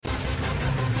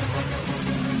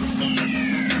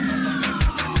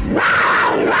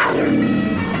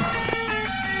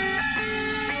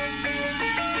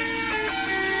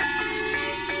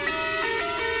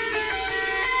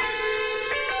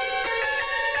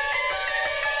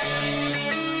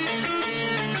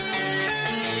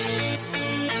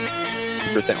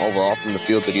percent overall from the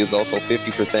field, but he was also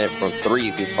 50% from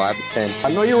threes. He's 5 to 10.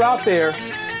 I know you're out there.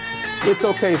 It's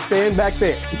okay. Stand back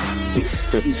there.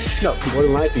 No, more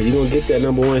than likely, you're going to get that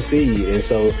number 1 seed. And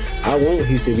so I want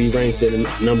Houston to be ranked at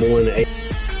number 1 and 8.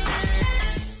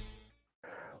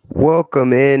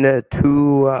 Welcome in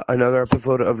to another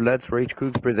episode of Let's Rage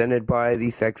Coogs presented by the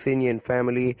Saxenian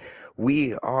family.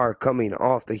 We are coming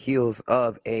off the heels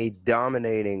of a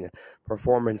dominating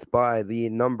performance by the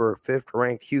number 5th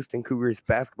ranked Houston Cougars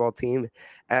basketball team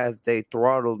as they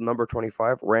throttled number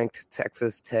 25 ranked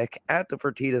Texas Tech at the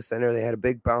Fertitta Center. They had a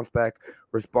big bounce back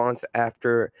response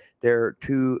after their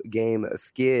 2-game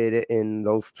skid in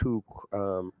those two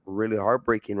really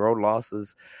heartbreaking road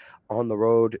losses on the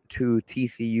road to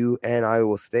TCU and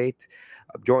Iowa State.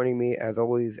 Joining me, as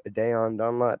always, Dayon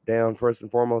Dunlap. Dayon, first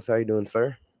and foremost, how you doing,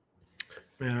 sir?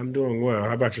 Man, I'm doing well.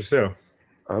 How about yourself?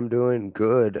 I'm doing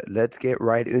good. Let's get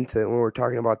right into it when we're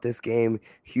talking about this game,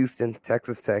 Houston,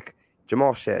 Texas Tech.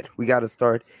 Jamal Shead. We got to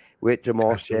start with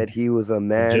Jamal Shead. He was a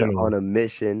man on a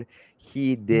mission.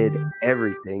 He did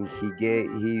everything.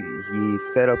 He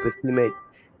set up his teammates.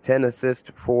 10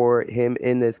 assists for him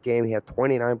in this game. He had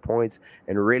 29 points,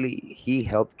 and really he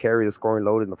helped carry the scoring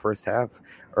load in the first half.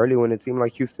 Early when it seemed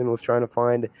like Houston was trying to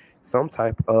find some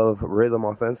type of rhythm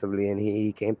offensively, and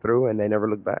he came through, and they never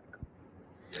looked back.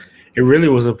 It really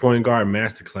was a point guard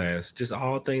masterclass. Just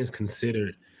all things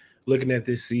considered, looking at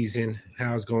this season,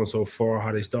 how it's going so far,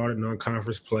 how they started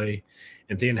non-conference play,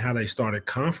 and then how they started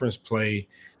conference play,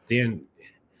 then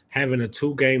having a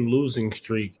 2-game losing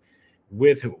streak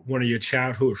with one of your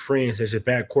childhood friends as your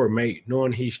backcourt mate,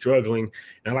 knowing he's struggling.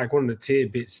 And like one of the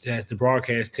tidbits that the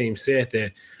broadcast team said,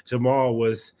 that Jamal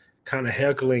was kind of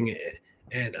heckling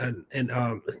and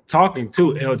talking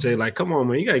to LJ, like, come on,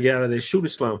 man, you got to get out of this shooting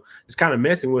slump. It's kind of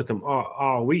messing with him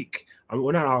all week. I mean,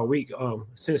 well, not all week,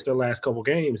 since the last couple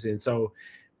games. And so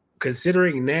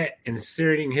considering that and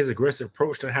considering his aggressive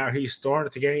approach to how he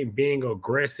started the game, being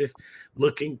aggressive,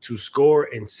 looking to score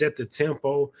and set the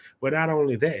tempo. But not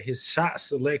only that, his shot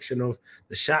selection of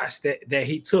the shots that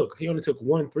he took. He only took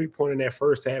 1 3-pointer in that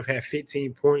first half, had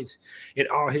 15 points, and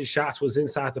all his shots was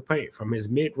inside the paint, from his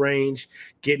mid-range,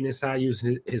 getting inside,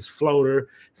 using his floater,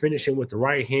 finishing with the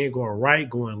right hand, going right,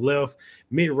 going left,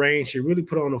 mid-range. He really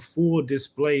put on a full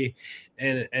display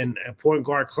and a point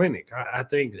guard clinic. I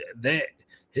think that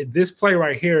this play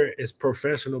right here is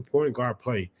professional point guard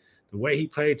play. The way he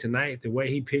played tonight, the way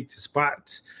he picked his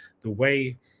spots, the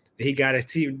way he got his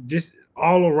team, just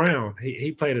all around,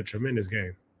 he played a tremendous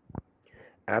game.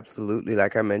 Absolutely.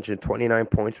 Like I mentioned, 29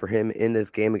 points for him in this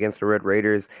game against the Red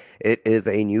Raiders. It is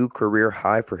a new career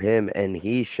high for him, and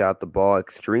he shot the ball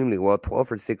extremely well, 12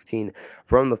 for 16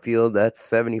 from the field. That's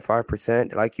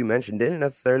 75%. Like you mentioned, didn't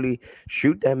necessarily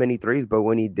shoot that many threes, but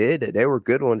when he did, they were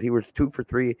good ones. He was 2 for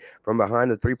 3 from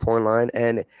behind the three-point line,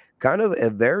 and kind of a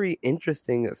very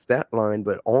interesting stat line,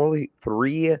 but only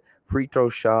 3 free throw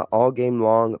shot all game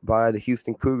long by the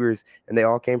Houston Cougars, and they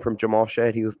all came from Jamal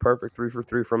Shead. He was perfect 3 for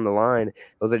 3 from the line. It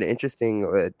was an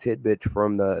interesting tidbit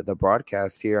from the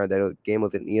broadcast here. That game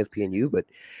was at ESPNU, but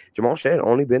Jamal Shead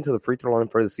only been to the free throw line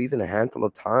for the season a handful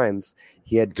of times.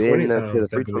 He had been to the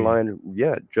free throw line,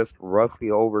 just roughly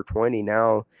over 20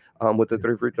 now with the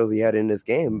 3 free throws he had in this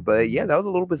game. But yeah, that was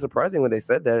a little bit surprising when they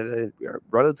said that.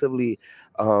 Relatively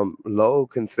low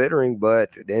considering,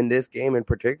 but in this game in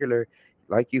particular,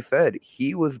 like you said,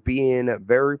 he was being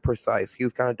very precise. He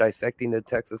was kind of dissecting the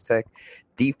Texas Tech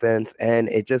defense, and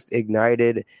it just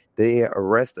ignited the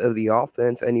rest of the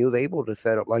offense, and he was able to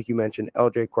set up, like you mentioned,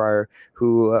 LJ Cryer,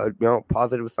 who,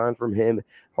 positive signs from him.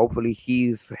 Hopefully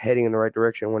he's heading in the right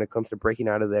direction when it comes to breaking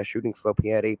out of that shooting slope. He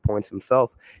had 8 points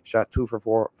himself, shot 2 for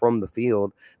 4 from the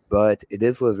field, but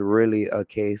this was really a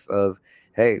case of,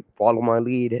 hey, follow my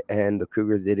lead, and the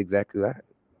Cougars did exactly that.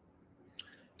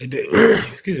 They did.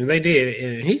 Excuse me, they did,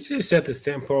 and he just set this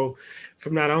tempo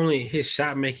from not only his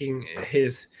shot making,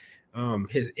 his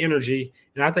energy,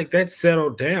 and I think that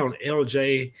settled down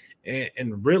LJ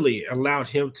and really allowed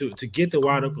him to get the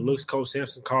wide open looks. Coach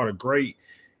Sampson called a great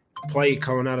play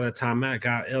coming out of the timeout,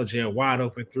 got LJ a wide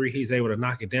open 3. He's able to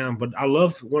knock it down. But I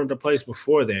love one of the plays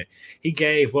before that. He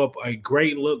gave up a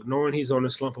great look, knowing he's on the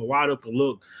slump, a wide open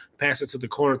look, pass it to the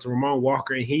corner to Ramon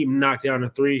Walker, and he knocked down a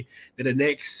 3. Then the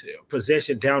next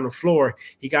possession down the floor,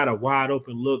 he got a wide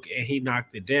open look and he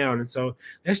knocked it down. And so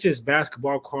that's just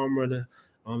basketball karma.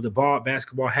 The ball,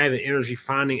 basketball, having energy,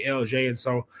 finding LJ. And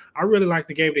so I really like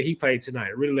the game that he played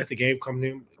tonight. Really let the game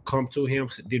come to him,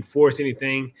 didn't force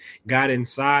anything, got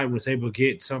inside, was able to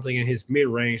get something in his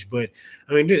mid-range. But,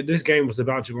 I mean, this game was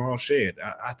about Jamal Shead.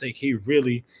 I think he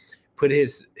really put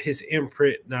his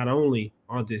imprint not only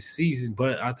on this season,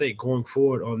 but I think going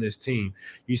forward on this team.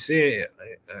 You said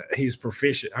he's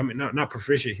proficient. I mean, not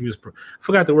proficient. He was I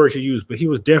forgot the words you used, but he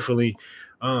was definitely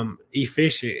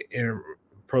efficient and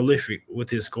prolific with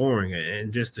his scoring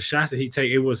and just the shots that he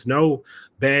take. It was no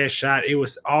bad shot. It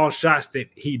was all shots that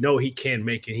he know he can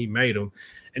make, and he made them.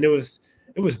 And it was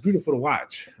beautiful to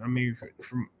watch. I mean,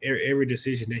 from every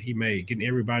decision that he made, getting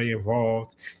everybody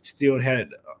involved. Still had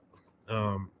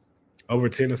over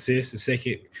 10 assists, the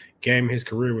second game in his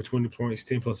career with 20 points,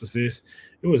 10 plus assists.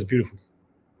 It was beautiful.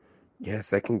 Yeah,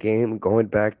 second game, going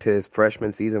back to his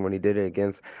freshman season when he did it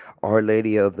against Our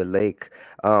Lady of the Lake.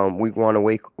 We want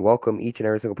to welcome each and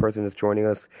every single person that's joining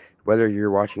us, whether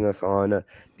you're watching us on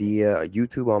the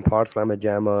YouTube on Pod Slamma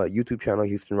Jamma YouTube channel,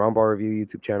 Houston Rombar Review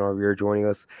YouTube channel, or you're joining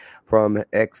us from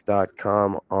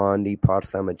x.com on the Pod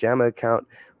Slamma Jamma account.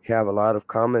 We have a lot of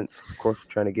comments. Of course, we're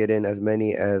trying to get in as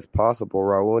many as possible.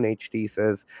 Raul in HD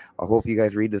says, I hope you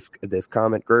guys read this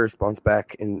comment. Great response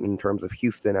back in terms of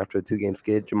Houston after the 2-game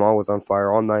skid. Jamal was on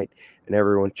fire all night, and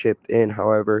everyone chipped in.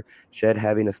 However, Shed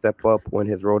having to step up when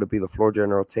his role to be the floor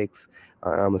general takes,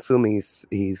 I'm assuming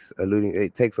he's alluding,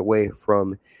 it takes away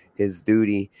from his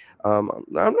duty. I'm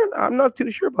not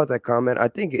too sure about that comment. I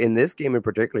think in this game in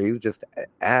particular, he was just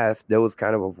asked. There was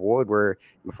kind of a void where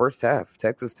in the first half,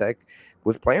 Texas Tech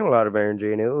was playing a lot of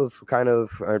energy, and it was kind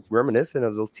of reminiscent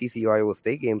of those TCU Iowa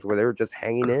State games where they were just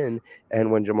hanging in.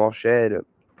 And when Jamal Shed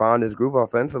found his groove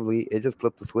offensively, it just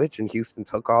flipped the switch, and Houston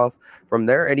took off from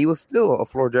there. And he was still a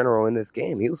floor general in this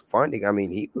game. He was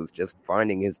just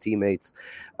finding his teammates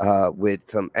with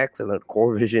some excellent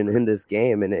core vision in this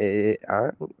game. And I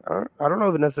don't know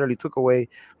if it necessarily took away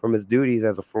from his duties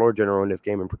as a floor general in this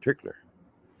game in particular.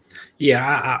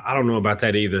 Yeah, I don't know about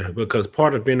that either, because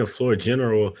part of being a floor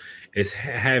general is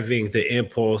having the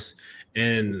impulse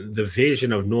and the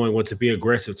vision of knowing what to be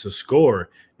aggressive to score,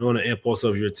 knowing the impulse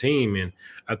of your team. And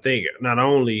I think not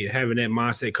only having that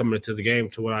mindset coming into the game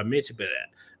to what I mentioned, but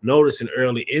noticing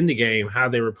early in the game how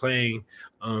they were playing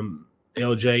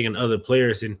LJ and other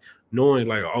players, and knowing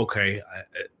like, okay,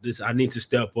 I need to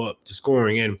step up to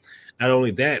scoring. And not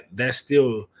only that, that's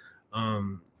still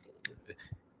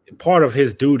part of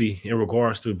his duty in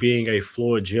regards to being a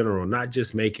floor general, not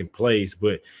just making plays,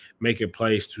 but making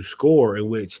plays to score, in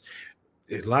which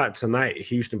a lot tonight,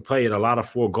 Houston played a lot of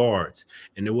 4 guards.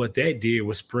 And then what that did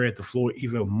was spread the floor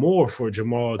even more for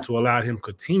Jamal to allow him to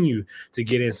continue to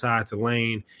get inside the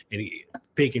lane and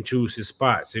pick and choose his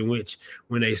spots, in which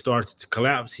when they started to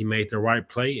collapse, he made the right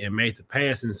play and made the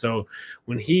pass. And so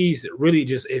when he's really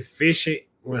just efficient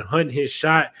when hunting his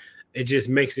shot, it just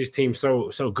makes his team so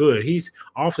good. He's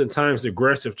oftentimes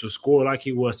aggressive to score like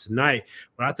he was tonight,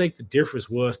 but I think the difference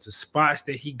was the spots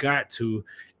that he got to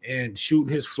and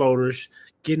shooting his floaters,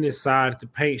 getting inside the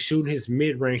paint, shooting his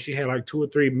mid-range. He had like 2 or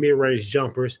 3 mid-range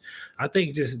jumpers. I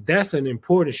think just that's an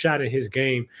important shot in his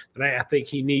game that I think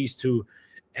he needs to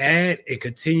add and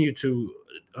continue to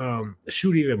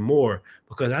shoot even more,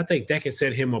 because I think that can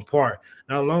set him apart.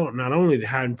 Not only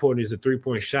how important is the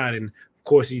 3-point shot, and of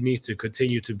course, he needs to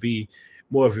continue to be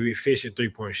more of an efficient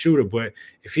 3-point shooter. But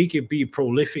if he could be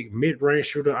prolific mid-range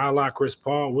shooter a la Chris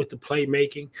Paul with the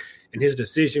playmaking and his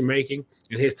decision-making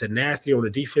and his tenacity on the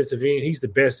defensive end, he's the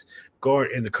best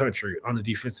guard in the country on the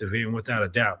defensive end, without a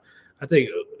doubt. I think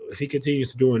if he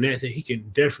continues to doing that, then he can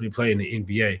definitely play in the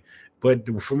NBA.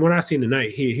 But from what I've seen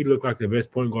tonight, he looked like the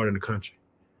best point guard in the country.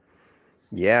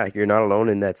 Yeah, you're not alone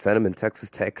in that sentiment. Texas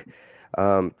Tech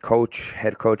head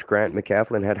coach Grant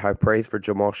McCaslin had high praise for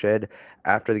Jamal Shed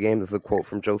after the game. This is a quote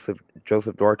from Joseph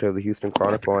Duarte of the Houston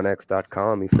Chronicle on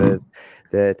x.com. He says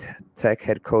that Tech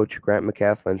head coach Grant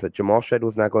McCaslin said Jamal Shed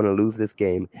was not going to lose this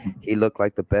game. He looked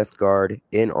like the best guard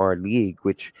in our league,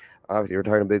 which obviously we're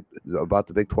talking about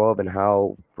the Big 12 and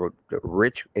how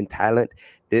rich in talent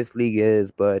this league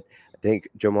is. But I think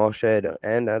Jamal Shed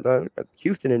and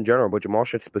Houston in general, but Jamal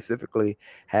Shed specifically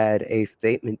had a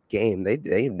statement game.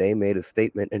 They made a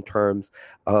statement in terms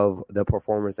of the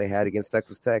performance they had against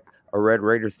Texas Tech, a Red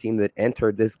Raiders team that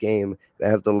entered this game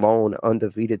as the lone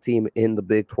undefeated team in the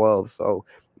Big 12. So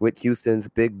with Houston's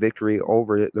big victory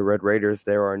over the Red Raiders,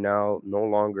 there are now no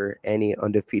longer any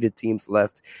undefeated teams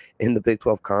left in the Big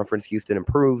 12 Conference. Houston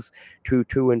improves to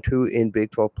 2-2 in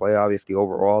Big 12 play. Obviously,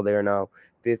 overall, they are now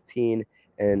 15-2.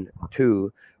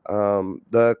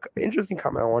 The interesting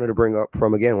comment I wanted to bring up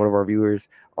from, again, one of our viewers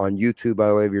on YouTube, by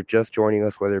the way, if you're just joining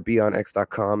us, whether it be on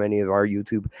x.com, any of our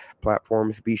YouTube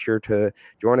platforms, be sure to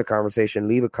join the conversation,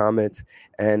 leave a comment,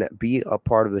 and be a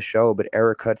part of the show. But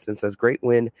Eric Hudson says, great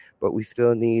win, but we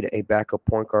still need a backup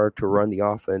point guard to run the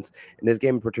offense. And this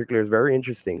game in particular is very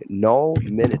interesting. No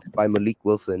minutes by Malik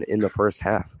Wilson in the first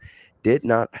half. did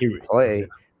not Yeah. play,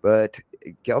 but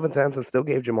Kelvin Sampson still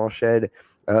gave Jamal Shead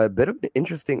a bit of an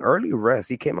interesting early rest.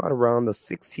 He came out around the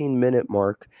 16-minute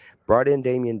mark, brought in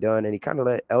Damian Dunn, and he kind of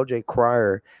let LJ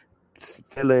Cryer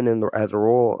fill in as a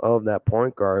role of that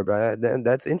point guard. But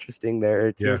that's interesting there.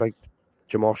 It seems like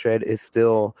Jamal Shead is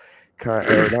still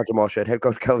or not Jamal Shead, head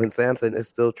coach Kelvin Sampson is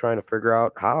still trying to figure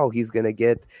out how he's going to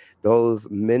get those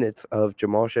minutes of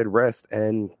Jamal Shead rest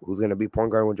and who's going to be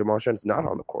point guard when Jamal Shead's not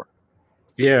on the court.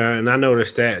 Yeah, and I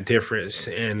noticed that difference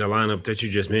in the lineup that you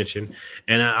just mentioned.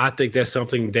 And I think that's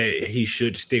something that he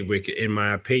should stick with, in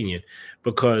my opinion,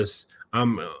 because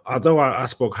although I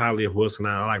spoke highly of Wilson,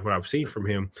 I like what I've seen from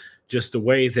him, just the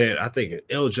way that I think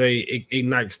LJ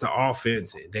ignites the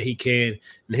offense that he can,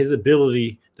 and his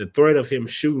ability, the threat of him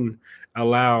shooting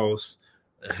allows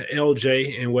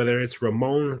LJ, and whether it's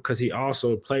Ramon, because he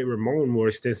also played Ramon more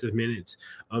extensive minutes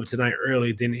tonight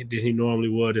early than he normally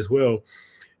would as well.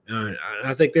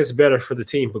 I think that's better for the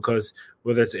team because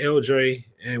whether it's LJ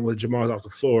and with Jamal's off the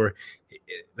floor,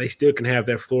 they still can have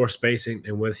that floor spacing.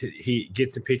 And when he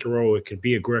gets in pick and roll, it can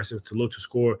be aggressive to look to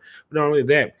score. But not only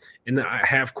that, in the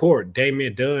half court,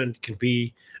 Damian Dunn can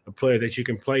be a player that you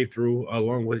can play through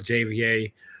along with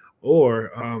JVA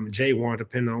or J1,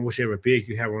 depending on whichever big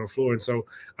you have on the floor. And so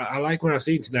I like what I've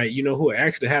seen tonight. You know, who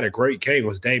actually had a great game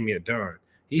was Damian Dunn.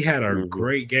 He had a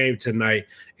great game tonight.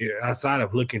 Outside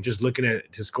of looking at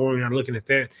his scoring, not looking at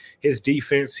that, his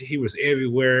defense, he was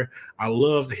everywhere. I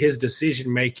loved his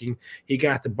decision making. He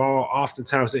got the ball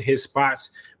oftentimes in his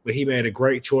spots, but he made a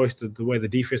great choice to the way the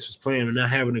defense was playing and not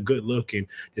having a good look and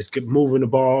just moving the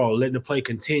ball, letting the play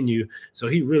continue. So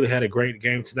he really had a great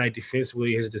game tonight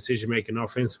defensively, his decision making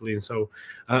offensively. And so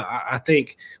I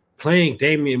think playing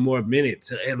Damian more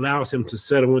minutes allows him to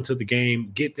settle into the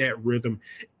game, get that rhythm,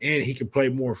 and he can play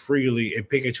more freely and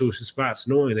pick and choose his spots,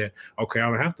 knowing that, okay, I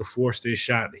don't have to force this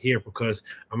shot here because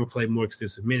I'm going to play more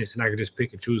extensive minutes, and I can just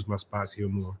pick and choose my spots here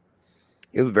more.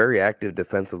 He was very active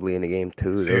defensively in the game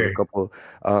too. There was a couple.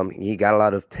 He got a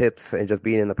lot of tips and just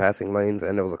being in the passing lanes,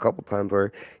 and there was a couple times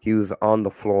where he was on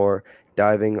the floor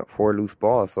diving for loose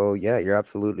balls. So yeah, you're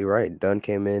absolutely right. Dunn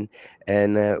came in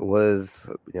and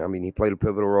he played a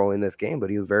pivotal role in this game, but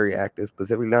he was very active,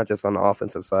 specifically not just on the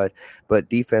offensive side, but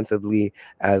defensively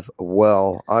as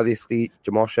well. Obviously,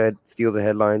 Jamal Shead steals the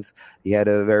headlines. He had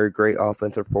a very great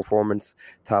offensive performance,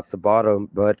 top to bottom,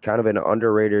 but kind of two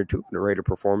underrated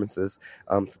performances.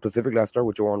 Specifically, I start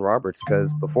with Jawan Roberts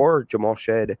because before Jamal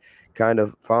Shead kind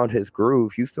of found his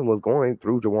groove, Houston was going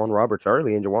through Jawan Roberts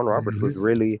early, and Jawan Roberts was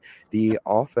really the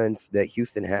offense that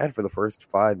Houston had for the first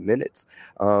 5 minutes.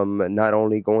 Not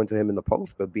only going to him in the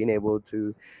post, but being able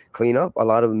to clean up a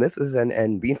lot of misses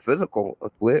and being physical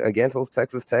against those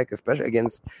Texas Tech, especially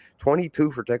against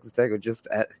 22 for Texas Tech, or just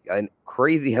a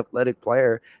crazy athletic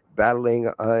player battling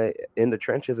in the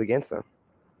trenches against them.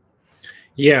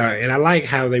 Yeah, and I like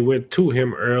how they went to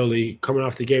him early, coming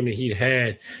off the game that he'd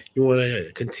had. You want to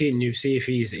continue, see if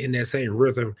he's in that same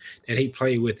rhythm that he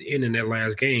played with in that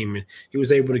last game, and he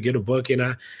was able to get a bucket.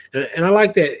 And I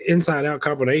like that inside-out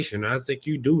combination. I think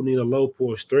you do need a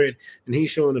low-post threat, and he's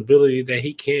showing ability that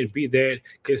he can be that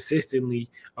consistently,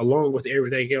 along with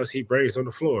everything else he brings on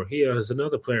the floor. He is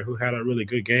another player who had a really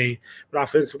good game, but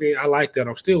offensively, I like that.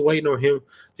 I'm still waiting on him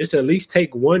just to at least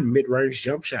take one mid-range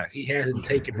jump shot. He hasn't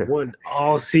taken one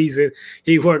all season.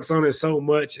 He works on it so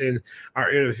much. In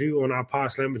our interview on our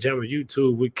Pod Slam Pajama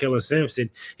YouTube with Kelvin Sampson,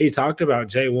 he talked about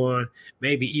J1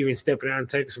 maybe even stepping out and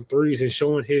taking some threes and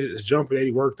showing his jumper that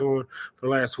he worked on for the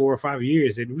last 4 or 5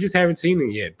 years, and we just haven't seen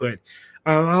it yet. But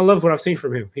I love what I've seen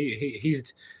from him.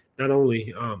 He's not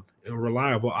only a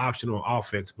reliable option on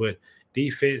offense, but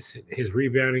defense, his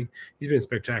rebounding, he's been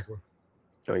spectacular.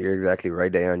 Oh, you're exactly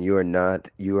right, Dayon. You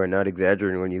are not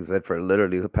exaggerating when you said for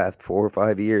literally the past 4 or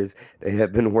 5 years they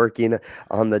have been working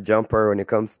on the jumper when it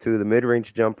comes to the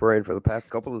mid-range jumper, and for the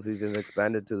past couple of seasons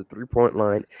expanded to the 3-point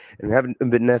line, and haven't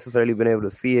been necessarily been able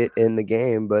to see it in the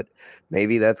game, but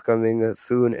maybe that's coming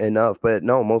soon enough. But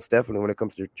no, most definitely when it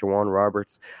comes to Jawan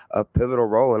Roberts, a pivotal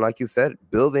role, and like you said,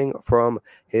 building from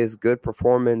his good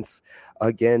performance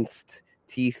against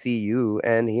TCU,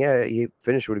 and he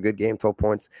finished with a good game, 12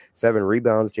 points, 7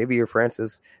 rebounds. Javier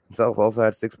Francis himself also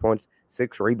had 6 points,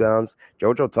 6 rebounds.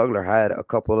 JoJo Tugler had a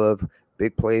couple of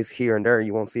big plays here and there.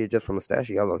 You won't see it just from the stat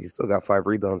sheet, although he still got 5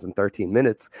 rebounds in 13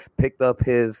 minutes. Picked up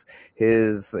his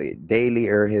daily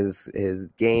or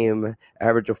his game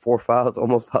average of 4 fouls,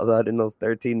 almost fouled out in those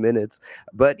 13 minutes.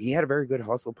 But he had a very good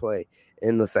hustle play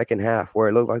in the second half, where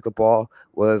it looked like the ball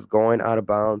was going out of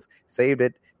bounds, saved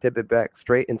it, tipped it back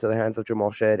straight into the hands of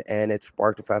Jamal Shed, and it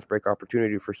sparked a fast break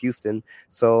opportunity for Houston.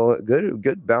 So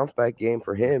good bounce back game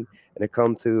for him. And it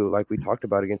come to, like we talked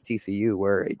about against TCU,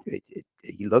 where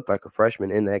he looked like a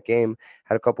freshman in that game,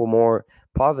 had a couple more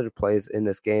positive plays in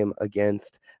this game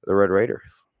against the Red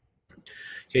Raiders.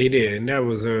 Yeah, he did, and that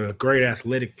was a great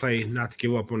athletic play. Not to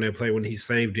give up on that play when he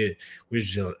saved it,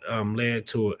 which led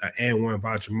to an and one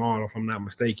by Jamal, if I'm not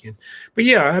mistaken. But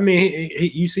yeah, I mean,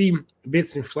 you see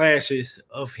bits and flashes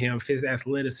of him, his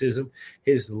athleticism,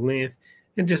 his length,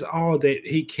 and just all that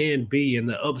he can be, and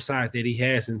the upside that he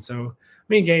has. And so, I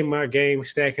mean, game by game,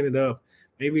 stacking it up.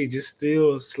 Maybe just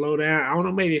still slow down. I don't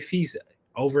know. Maybe if he's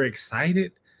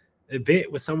overexcited a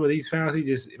bit with some of these fouls, he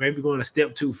just maybe going a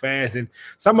step too fast, and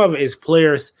some of it is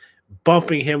players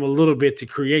bumping him a little bit to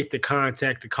create the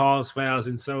contact to cause fouls.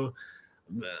 And so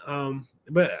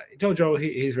but JoJo,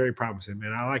 he's very promising,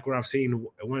 man. I like what I've seen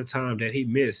at one time that he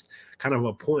missed kind of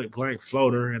a point blank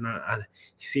floater, and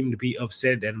he seemed to be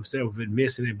upset at himself for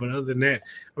missing it. But other than that,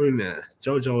 I mean,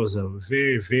 JoJo is a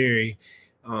very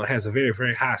has a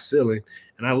very high ceiling,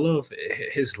 and I love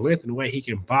his length and the way he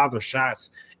can bother shots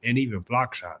and even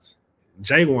block shots.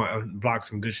 J1 blocked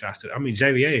some good shots too. I mean,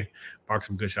 JVA blocked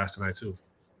some good shots tonight too.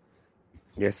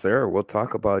 Yes, sir. We'll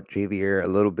talk about JVR a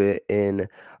little bit in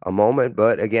a moment.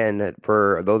 But again,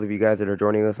 for those of you guys that are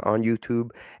joining us on YouTube,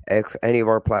 X, any of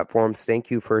our platforms, thank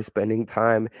you for spending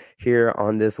time here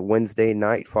on this Wednesday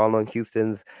night following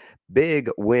Houston's big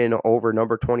win over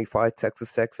number 25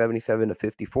 Texas Tech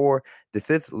 77-54. This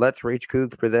is Let's Rage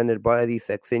Coogs presented by the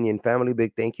Saxenian family.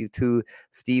 Big thank you to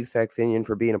Steve Saxenian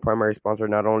for being a primary sponsor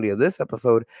not only of this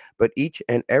episode, but each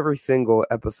and every single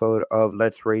episode of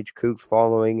Let's Rage Coogs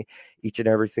following each and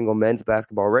every single men's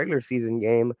basketball regular season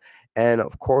game. And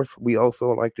of course, we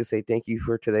also like to say thank you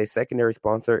for today's secondary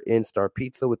sponsor in Star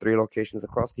Pizza with 3 locations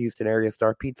across the Houston area.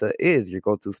 Star Pizza is your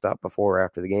go-to stop before or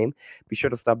after the game. Be sure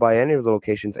to stop by any of the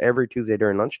locations every Tuesday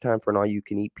during lunchtime for an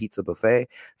all-you-can-eat pizza buffet.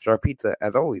 Star Pizza,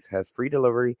 as always, has free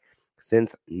delivery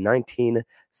since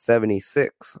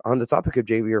 1976. On the topic of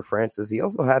Javier Francis, he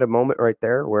also had a moment right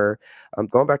there where,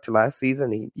 going back to last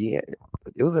season,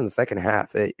 it was in the second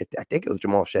half. I think it was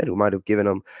Jamal Shed who might have given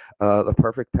him the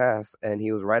perfect pass, and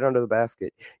he was right under the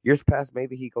basket. Years past,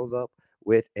 maybe he goes up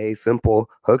with a simple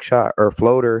hook shot or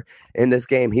floater. In this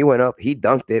game, he went up, he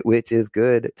dunked it, which is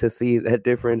good to see that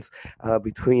difference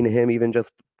between him, even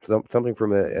just something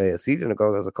from a season ago.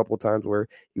 There was a couple of times where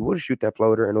he would shoot that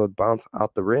floater and it would bounce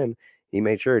out the rim. He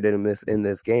made sure he didn't miss in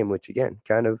this game, which again,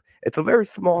 it's a very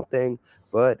small thing,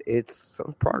 but it's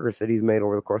some progress that he's made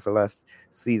over the course of last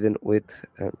season with,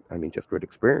 just with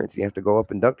experience. You have to go up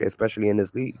and dunk it, especially in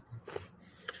this league.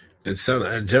 And some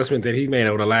adjustment that he made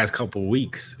over the last couple of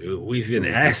weeks. We've been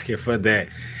asking for that.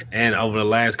 And over the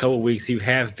last couple of weeks, he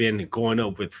has been going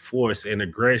up with force and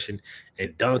aggression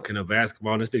and dunking the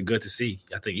basketball. And it's been good to see.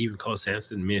 I think even Coach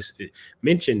Sampson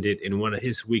mentioned it in one of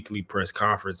his weekly press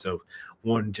conference of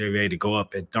wanting JVA to go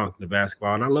up and dunk the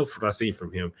basketball. And I love what I see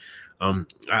from him.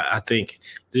 I think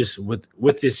this with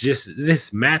this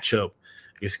matchup,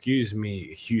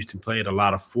 Houston played a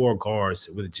lot of 4 guards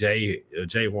with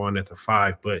J1 at the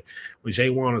 5, but when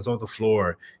J1 is on the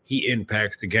floor, he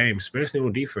impacts the game, especially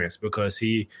on defense, because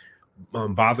he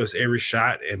bothers every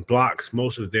shot and blocks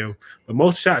most of them. But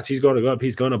most shots he's going to go up,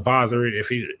 he's going to bother it if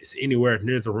he's anywhere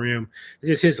near the rim. It's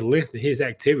just his length and his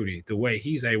activity, the way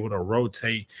he's able to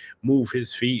rotate, move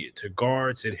his feet to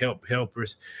guards and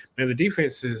helpers. And the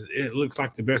defense it looks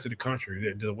like the best of the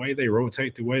country. The way they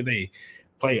rotate, the way they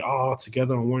play all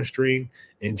together on one string,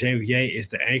 and JVA is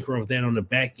the anchor of that on the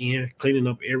back end, cleaning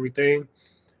up everything.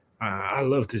 I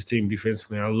love this team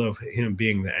defensively. I love him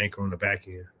being the anchor on the back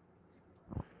end.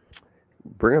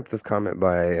 Bring up this comment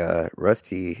by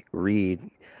Rusty Reed.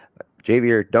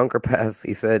 Javier dunker pass.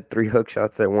 He said 3 hook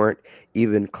shots that weren't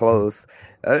even close.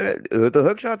 The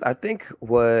hook shots, I think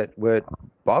what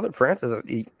bothered Francis,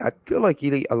 I feel like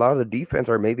a lot of the defense,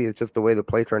 or maybe it's just the way the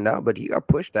play turned out, but he got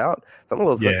pushed out. Some of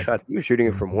those hook shots, he was shooting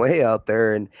it from way out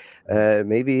there, and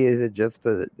maybe it's just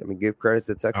give credit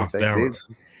to Texas Tech bigs.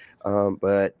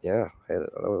 But yeah, there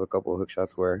was a couple of hook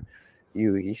shots where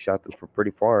he shot them from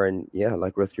pretty far, and yeah,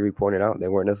 like Rusty Reed pointed out, they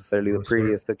weren't necessarily the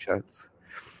prettiest hook shots.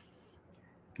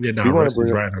 Yeah, no,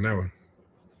 Rusty's right on that one.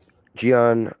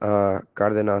 Gian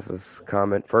Cardenas's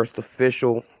comment: first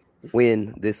official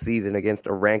win this season against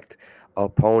a ranked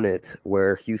opponent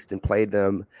where Houston played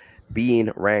them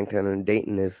being ranked, and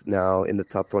Dayton is now in the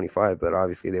top 25, but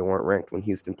obviously they weren't ranked when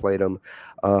Houston played them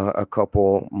a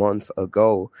couple months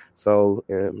ago. So,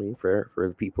 I mean, for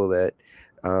the people that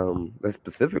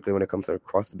specifically when it comes to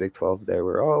across the Big 12, they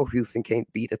were, oh, Houston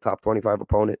can't beat a top 25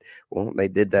 opponent. Well, they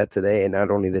did that today, and not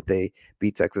only did they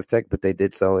beat Texas Tech, but they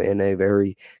did so in a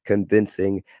very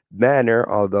convincing manner.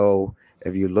 Although,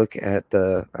 if you look at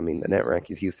the net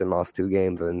rankings, Houston lost 2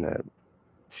 games, and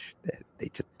they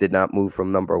just did not move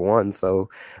from number 1. So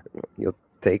you'll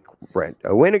take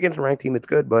a win against a ranked team. It's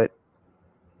good, but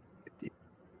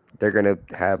they're going to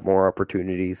have more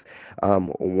opportunities.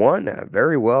 One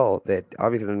very well that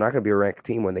obviously they're not going to be a ranked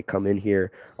team when they come in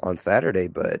here on Saturday,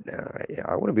 but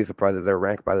I wouldn't be surprised if they're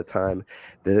ranked by the time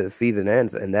the season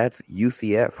ends, and that's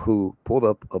UCF, who pulled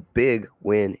up a big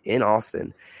win in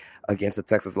Austin against the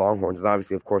Texas Longhorns. And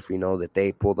obviously, of course, we know that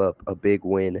they pulled up a big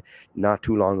win not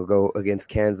too long ago against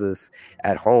Kansas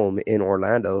at home in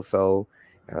Orlando. So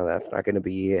that's not going to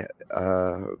be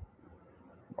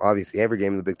obviously every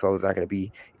game in the Big 12 is not going to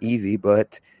be easy,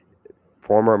 but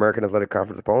former American Athletic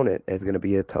Conference opponent is going to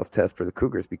be a tough test for the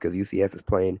Cougars because UCF is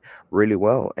playing really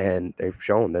well, and they've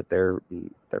shown that they're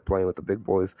playing with the big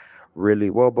boys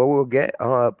really well. But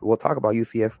we'll talk about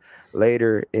UCF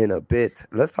later in a bit.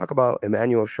 Let's talk about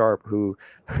Emmanuel Sharp, who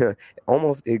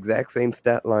almost the exact same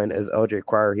stat line as LJ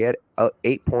Cryer. He had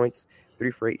 8 points, 3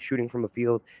 for 8 shooting from the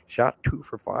field, shot 2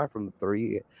 for 5 from the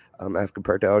 3, as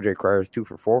compared to LJ Cryer's 2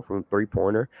 for 4 from the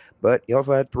 3-pointer. But he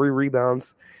also had 3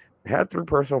 rebounds, had 3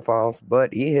 personal fouls,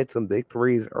 but he hit some big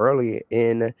threes early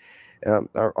in,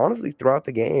 honestly, throughout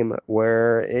the game,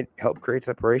 where it helped create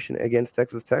separation against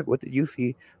Texas Tech. What did you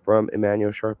see from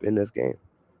Emmanuel Sharp in this game?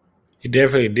 He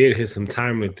definitely did hit some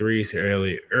timely threes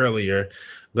earlier.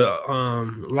 But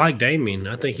like Damien,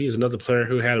 I think he's another player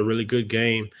who had a really good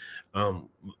game,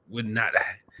 with not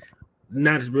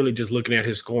really just looking at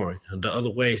his scoring. The other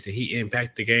ways that he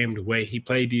impacted the game, the way he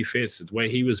played defense, the way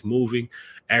he was moving,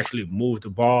 actually moved the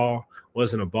ball,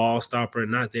 wasn't a ball stopper.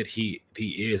 Not that he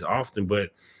is often,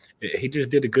 but he just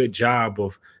did a good job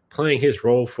of playing his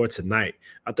role for tonight.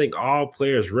 I think all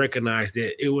players recognized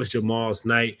that it was Jamal's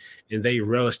night, and they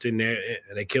relished in there,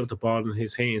 and they kept the ball in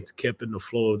his hands, kept in the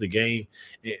flow of the game,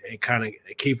 and kind of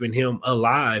keeping him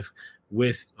alive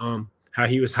with how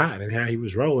he was hot and how he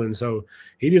was rolling. So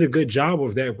he did a good job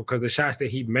of that because the shots that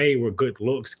he made were good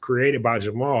looks created by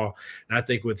Jamal. And I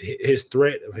think with his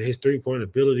threat of his 3-point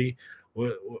ability,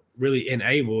 what really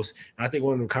enables. And I think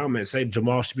one of the comments said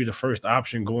Jamal should be the first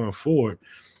option going forward.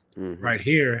 Mm-hmm. Right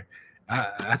here,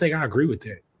 I think I agree with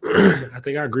that. I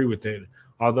think I agree with that.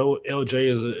 Although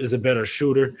LJ is a better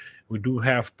shooter, we do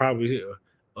have probably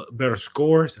better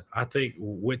scores. I think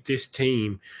with this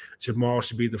team, Jamal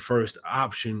should be the first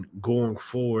option going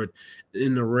forward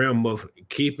in the realm of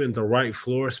keeping the right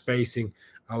floor spacing,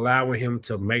 allowing him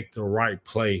to make the right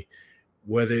play,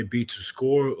 whether it be to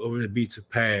score or whether it be to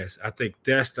pass. I think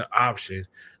that's the option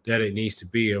that it needs to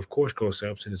be. And of course, Coach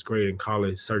Sampson is great in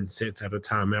calling certain sets out of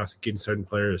timeouts and getting certain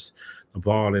players the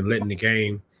ball and letting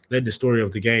the story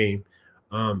of the game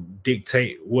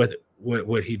dictate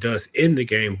what he does in the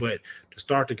game. But to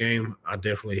start the game, I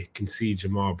definitely can see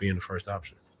Jamal being the first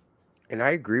option. And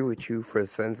I agree with you for a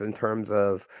sense in terms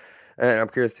of, and I'm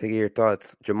curious to hear your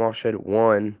thoughts, Jamal Shead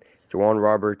 1, Juwan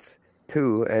Roberts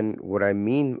 2, and what I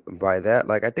mean by that,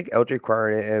 like I think LJ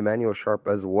Cryer and Emmanuel Sharp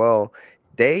as well,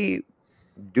 they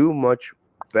do much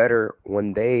better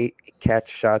when they catch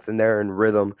shots and they're in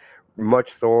rhythm,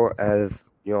 much so as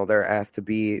they're asked to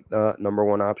be the number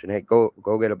 1 option. Hey, go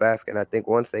get a basket. And I think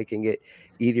once they can get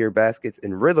easier baskets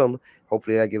in rhythm,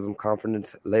 hopefully that gives them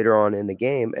confidence later on in the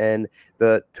game. And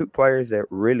the 2 players that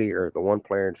really, or the 1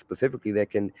 player specifically that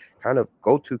can kind of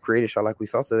go to create a shot like we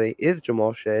saw today is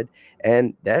Jamal Shead.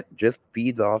 And that just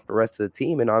feeds off the rest of the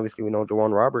team. And obviously we know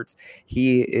Juwan Roberts,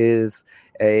 he is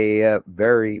a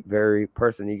very, very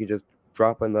person you can just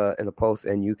drop in the post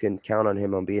and you can count on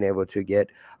him on being able to get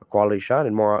a quality shot,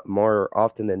 and more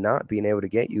often than not being able to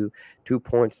get you 2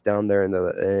 points down there in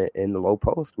the low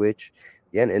post, which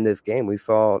again in this game we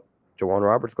saw Juwan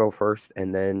Roberts go first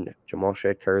and then Jamal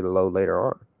Shead carry the load later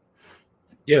on.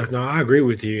 Yeah, no, I agree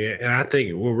with you. And I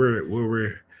think what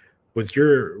we're what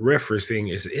you're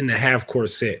referencing is in the half court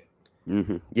set.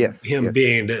 Mm-hmm. Yes,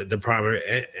 being the primary,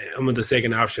 the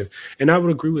second option, and I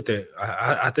would agree with that.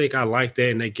 I think I like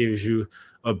that, and that gives you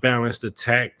a balanced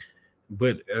attack,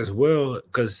 but as well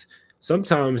because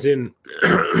sometimes you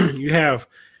have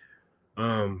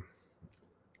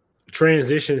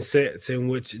transition sets in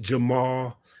which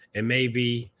Jamal and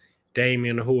maybe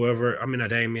Damian or whoever, not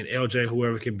Damian, LJ,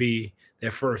 whoever can be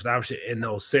that first option in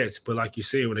those sets. But like you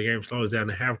said, when the game slows down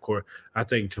in half court, I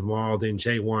think Jamal, then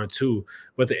J1 too.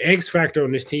 But the X factor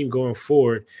on this team going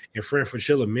forward, and Fred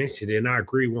Fraschilla mentioned it, and I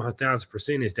agree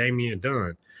 1,000%, is Damian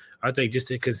Dunn. I think just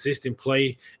a consistent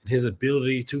play and his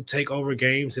ability to take over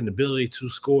games and ability to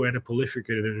score at a prolific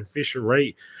and an efficient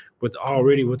rate, with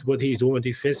what he's doing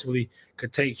defensively,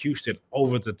 could take Houston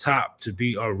over the top to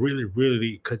be a really,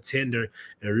 really contender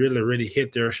and really, really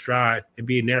hit their stride and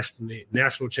be a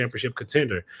national championship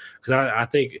contender. Because I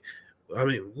think,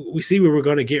 we see what we're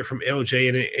going to get from LJ,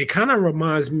 and it kind of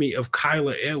reminds me of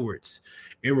Kyler Edwards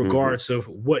in regards of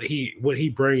what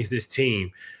he brings this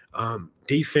team.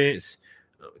 Defense,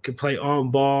 can play on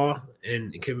ball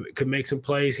and can make some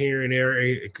plays here and there.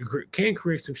 It can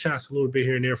create some shots a little bit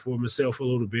here and there for himself, a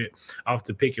little bit off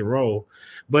the pick and roll,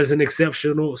 but is an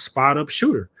exceptional spot up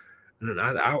shooter. And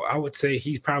I would say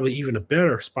he's probably even a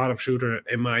better spot up shooter,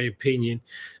 in my opinion,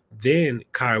 than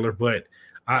Kyler. But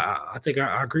I think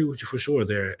I agree with you for sure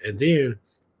there. And then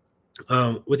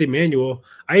with Emmanuel,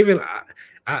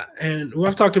 and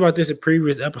I've talked about this in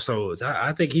previous episodes.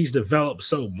 I think he's developed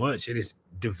so much, and it's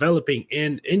developing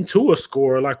into a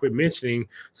scorer, like we're mentioning.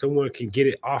 Someone can get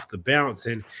it off the bounce,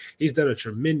 and he's done a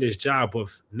tremendous job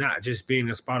of not just being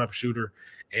a spot up shooter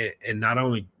and not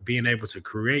only being able to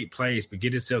create plays, but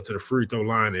get himself to the free throw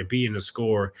line and being a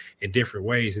scorer in different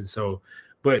ways. And so,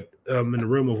 but in the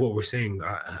realm of what we're saying,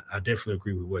 I definitely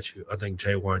agree with what I think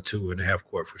J1 2 in the half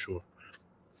court for sure.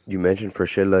 You mentioned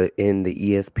Fraschilla in the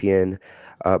ESPN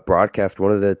broadcast.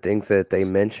 One of the things that they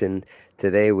mentioned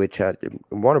today, which I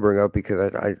want to bring up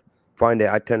because I find it,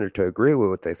 I tended to agree with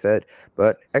what they said,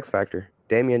 but X Factor,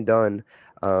 Damian Dunn,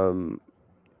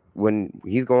 when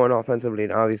he's going offensively,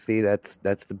 and obviously that's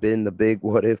been the big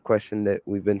what if question that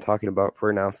we've been talking about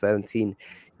for now 17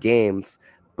 games.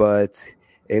 But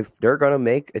if they're going to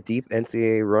make a deep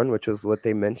NCAA run, which is what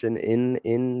they mentioned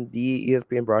in the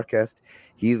ESPN broadcast,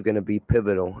 he's going to be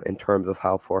pivotal in terms of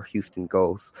how far Houston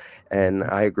goes. And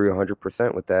I agree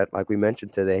 100% with that. Like we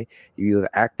mentioned today, he was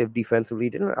active defensively. He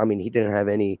didn't have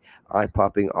any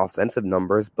eye-popping offensive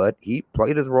numbers, but he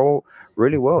played his role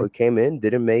really well. He came in,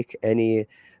 didn't make any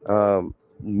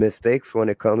mistakes when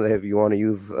it comes, if you want to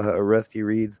use Rusty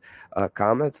Reed's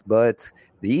comments, but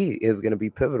he is going to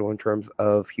be pivotal in terms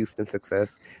of Houston's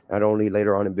success, not only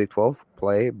later on in Big 12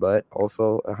 play, but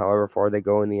also however far they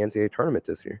go in the NCAA tournament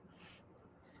this year.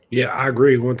 Yeah, I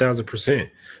agree 1,000%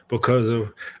 because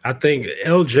I think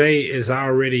LJ is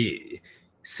already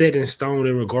set in stone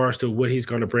in regards to what he's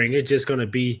going to bring. It's just going to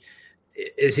be,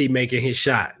 is he making his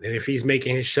shot? And if he's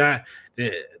making his shot,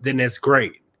 then that's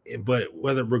great. But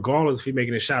regardless if he's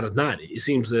making a shot or not, it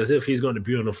seems as if he's going to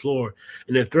be on the floor.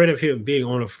 And the threat of him being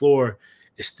on the floor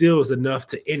still is enough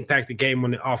to impact the game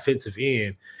on the offensive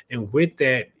end. And with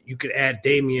that, you could add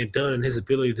Damian Dunn and his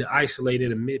ability to isolate in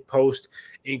the mid-post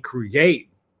and create,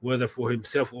 whether for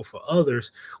himself or for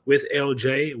others, with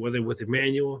LJ, whether with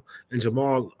Emmanuel and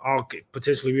Jamal, all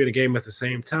potentially be in the game at the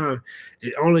same time.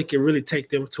 It only can really take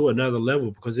them to another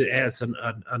level because it adds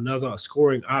another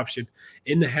scoring option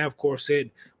in the half-court set,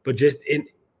 but just in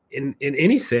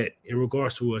any set in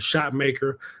regards to a shot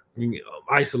maker. He can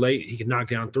isolate, he can knock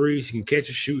down threes, he can catch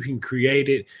a shoot, he can create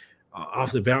it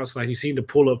off the bounce, like you seen the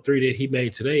pull-up three that he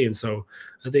made today. And so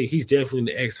I think he's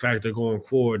definitely the X factor going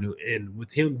forward. And with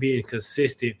him being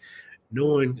consistent,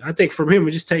 I think from him,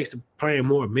 it just takes to playing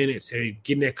more minutes and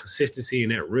getting that consistency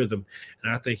and that rhythm.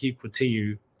 And I think he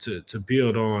continue to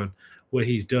build on what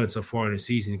he's done so far in the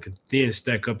season, can then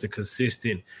stack up the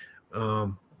consistent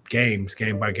games,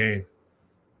 game by game.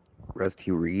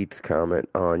 Rusty Reed's comment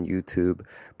on YouTube,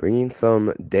 bringing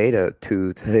some data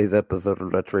to today's episode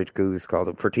of Let's Rage Coogs. It's called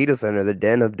Fertitta Center, the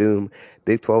Den of Doom.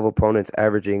 Big 12 opponents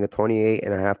averaging a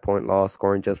 28.5 point loss,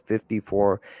 scoring just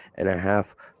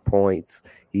 54.5 points.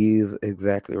 He's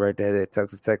exactly right there.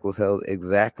 Texas Tech was held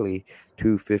exactly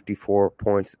to 54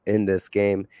 points in this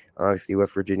game. Obviously,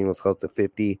 West Virginia was held to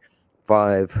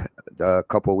 55 a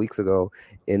couple of weeks ago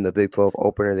in the Big 12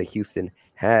 opener that Houston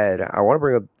had. I want to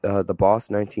bring up the Boss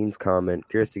 19's comment.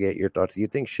 Curious to get your thoughts. Do you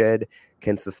think Shed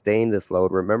can sustain this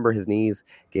load? Remember, his knees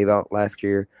gave out last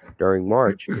year during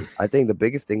March. I think the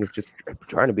biggest thing is just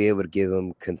trying to be able to give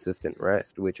him consistent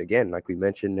rest, which, again, like we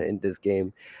mentioned in this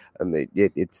game,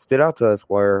 it stood out to us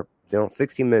where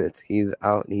 60 minutes he's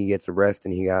out and he gets a rest,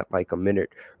 and he got like a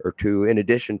minute or two in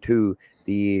addition to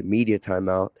the media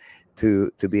timeout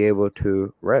to be able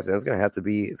to rest. And it's gonna have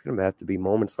to be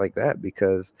moments like that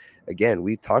because, again,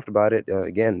 we talked about it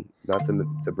again not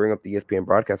to bring up the ESPN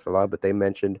broadcast a lot, but they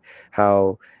mentioned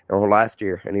how last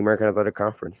year in the American Athletic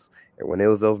Conference, when it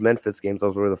was those Memphis games,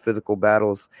 those were the physical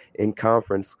battles in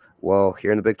conference. Well,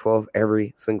 here in the Big 12,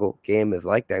 every single game is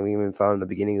like that. We even saw in the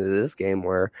beginning of this game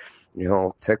where,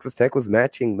 Texas Tech was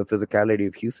matching the physicality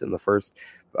of Houston the first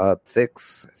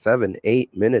 6, 7,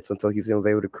 8 minutes until Houston was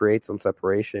able to create some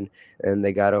separation, and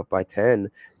they got up by 10.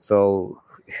 So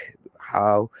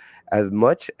how, as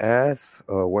much as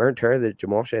wear and tear that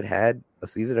Jamal Shead had a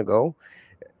season ago,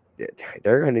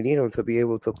 they're going to need him to be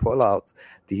able to pull out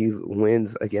these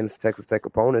wins against Texas Tech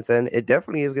opponents. And it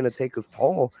definitely is going to take his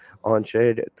toll on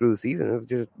Shead through the season. It's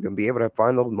just going to be able to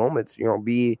find those moments,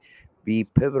 be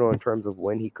pivotal in terms of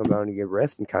when he comes out and get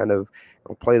rest and kind of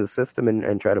play the system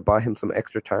and try to buy him some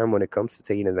extra time when it comes to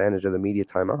taking advantage of the media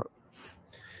timeout.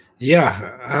 Yeah,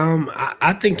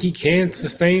 I think he can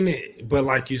sustain it, but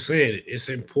like you said, it's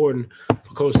important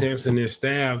for Coach Sampson and his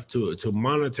staff to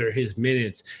monitor his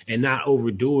minutes and not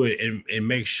overdo it and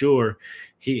make sure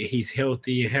he's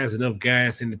healthy and has enough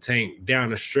gas in the tank down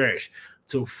the stretch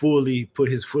to fully put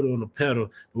his foot on the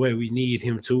pedal the way we need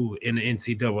him to in the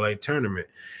NCAA tournament.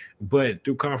 But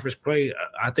through conference play,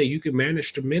 I think you can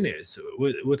manage the minutes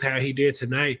with how he did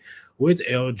tonight with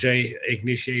LJ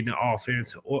initiating the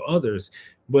offense or others.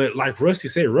 But like Rusty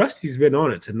said, Rusty's been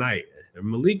on it tonight.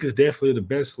 Malik is definitely the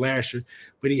best slasher,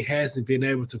 but he hasn't been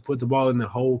able to put the ball in the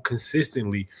hole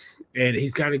consistently. And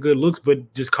he's got a good looks,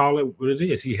 but just call it what it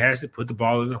is. He hasn't put the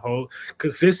ball in the hole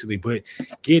consistently. But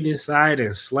getting inside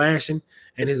and slashing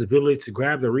and his ability to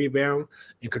grab the rebound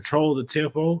and control the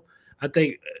tempo, I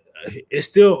think it's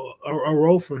still a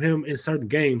role for him in certain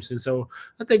games. And so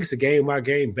I think it's a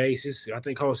game-by-game basis. I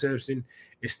think Coach Sampson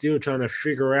is still trying to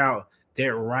figure out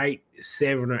that right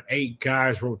 7 or 8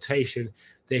 guys rotation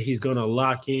that he's going to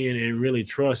lock in and really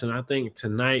trust. And I think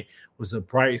tonight was a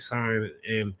bright sign,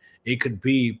 and it could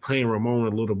be playing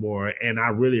Ramon a little more. And I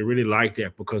really, really like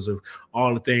that because of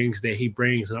all the things that he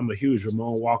brings. And I'm a huge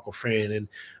Ramon Walker fan. And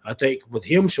I think with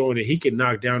him showing that he can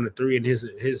knock down the three and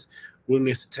his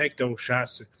willingness to take those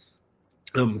shots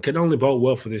can only bode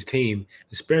well for this team,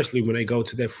 especially when they go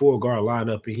to that 4-guard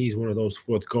lineup and he's one of those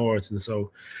fourth guards. And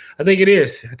so I think it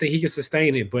is. I think he can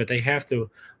sustain it, but they have to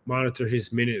monitor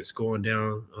his minutes going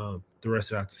down the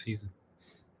rest of the season.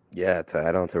 Yeah, to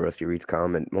add on to Rusty Reed's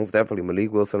comment, most definitely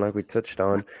Malik Wilson, like we touched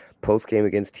on post-game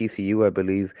against TCU, I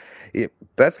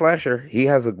best slasher. He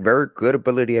has a very good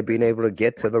ability at being able to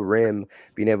get to the rim,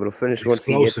 being able to finish once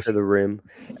he gets to the rim,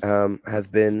 has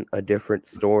been a different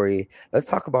story. Let's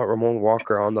talk about Ramon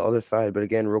Walker on the other side. But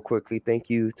again, real quickly, thank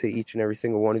you to each and every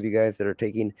single one of you guys that are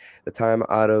taking the time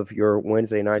out of your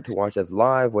Wednesday night to watch us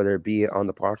live, whether it be on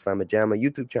the Potsdam Jamma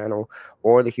YouTube channel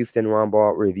or the Houston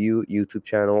Roundball Review YouTube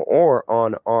channel or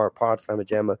on our Potsdam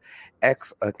Jamma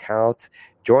X account.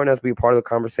 Join us, be part of the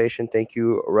conversation. Thank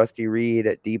you, Rusty Reed,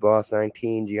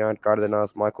 DBoss19, Gian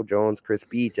Cardenas, Michael Jones, Chris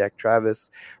B, Jack Travis,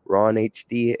 Ron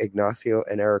HD, Ignacio,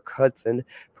 and Eric Hudson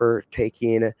for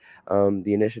taking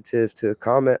the initiative to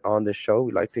comment on the show.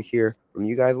 We'd like to hear from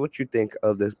you guys what you think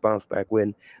of this bounce back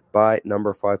win by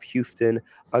number 5 Houston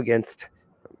against,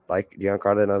 like Gian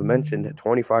Cardenas mentioned,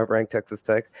 25 ranked Texas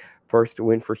Tech. First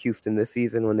win for Houston this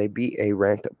season when they beat a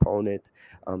ranked opponent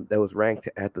that was ranked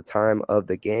at the time of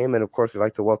the game. And, of course, we'd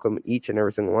like to welcome each and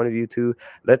every single one of you to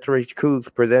Let's Rage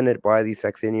Coogs, presented by the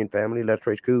Saxenian family. Let's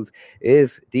Rage Coogs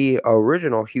is the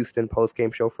original Houston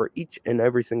post-game show for each and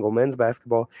every single men's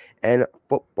basketball and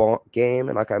football game.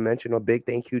 And like I mentioned, a big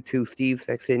thank you to Steve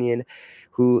Saxenian,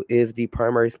 who is the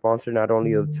primary sponsor not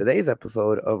only of today's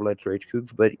episode of Let's Rage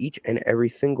Coogs, but each and every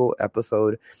single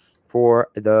episode for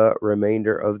the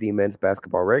remainder of the men's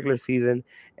basketball regular season.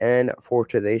 And for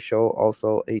today's show,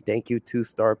 also a thank you to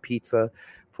Star Pizza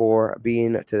for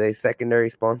being today's secondary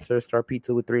sponsor. Star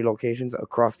Pizza with 3 locations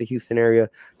across the Houston area.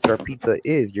 Star Pizza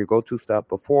is your go-to stop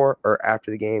before or after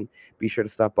the game. Be sure to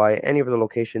stop by any of the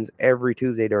locations every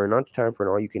Tuesday during lunchtime for an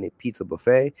all-you-can-eat pizza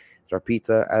buffet. Star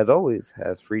Pizza, as always,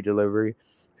 has free delivery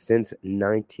since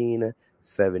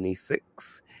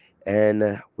 1976.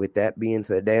 And with that being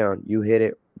said, Dan, you hit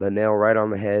it the nail right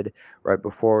on the head right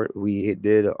before we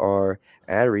did our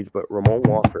ad reads. But Ramon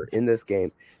Walker in this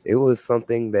game, it was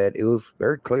something that it was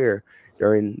very clear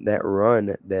during that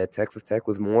run that Texas Tech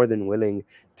was more than willing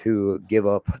to give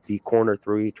up the corner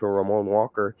 3 to Ramon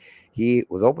Walker. He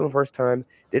was open the first time,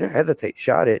 didn't hesitate,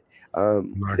 shot it,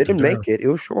 didn't make it. It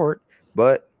was short,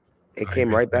 but it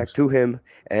came right back to him.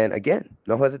 And again,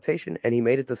 no hesitation. And he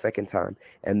made it the second time.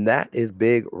 And that is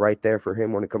big right there for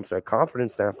him when it comes to a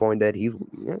confidence standpoint, that he's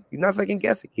not second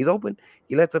guessing. He's open.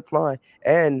 He lets it fly.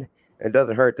 And it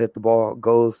doesn't hurt that the ball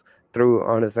goes through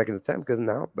on his second attempt, because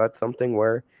now that's something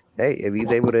where, hey, if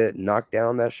he's able to knock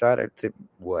down that shot at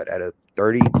a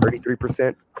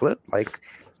 33% clip, like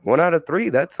 1 out of 3,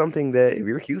 that's something that if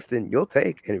you're Houston, you'll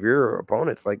take. And if your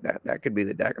opponent's like that, that could be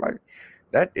the dagger. Like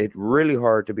that, it's really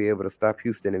hard to be able to stop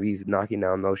Houston if he's knocking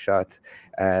down those shots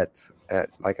at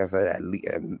like I said, at least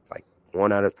like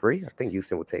 1 out of 3. I think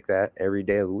Houston would take that every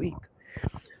day of the week.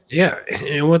 Yeah,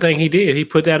 and one thing he did, he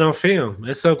put that on film.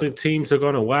 That's something teams are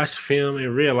going to watch film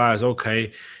and realize,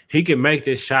 okay, he can make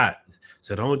this shot.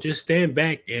 So don't just stand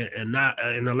back and not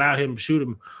and allow him to shoot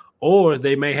him, or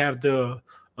they may have the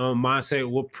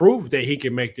mindset will prove that he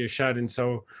can make this shot. And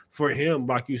so for him,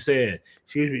 like you said,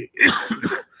 excuse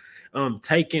me,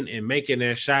 taking and making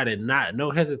that shot and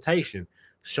no hesitation,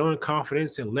 showing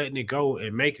confidence and letting it go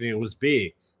and making it was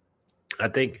big. I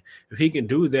think if he can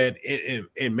do that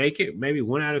and make it maybe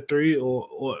 1 out of 3 or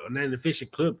an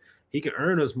efficient clip, he can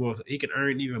earn us more. He can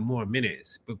earn even more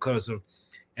minutes because of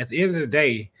at the end of the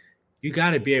day, you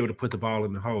got to be able to put the ball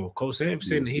in the hole. Coach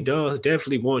Sampson, he does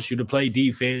definitely wants you to play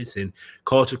defense and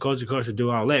culture,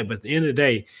 do all that. But at the end of the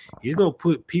day, he's gonna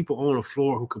put people on the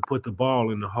floor who can put the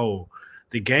ball in the hole.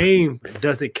 The game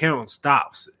doesn't count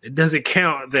stops. It doesn't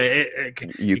count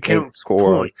that You it can't counts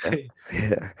score on points.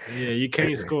 yeah. Yeah, you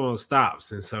can't score on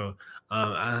stops, and so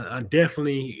I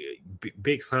definitely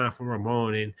big sign for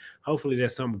Ramon, and hopefully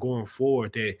that's something going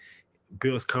forward that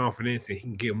builds confidence and he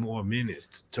can get more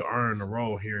minutes to earn the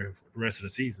role here for the rest of the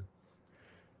season.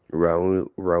 Raul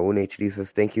HD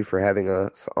says, thank you for having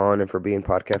us on and for being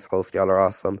podcast host. Y'all are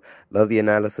awesome. Love the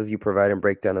analysis you provide and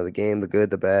breakdown of the game, the good,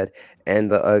 the bad, and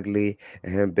the ugly.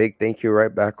 And big thank you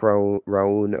right back,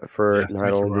 Raul, for Yeah, not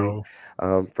thank you, only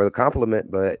Raul. for the compliment,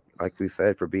 but like we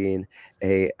said, for being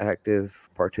a active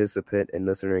participant and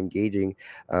listener, engaging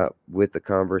with the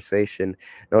conversation.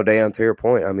 No, Dayon, to your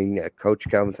point, I mean, Coach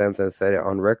Calvin Sampson said it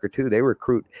on record too. They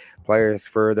recruit players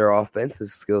for their offensive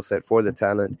skill set, for the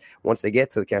talent. Once they get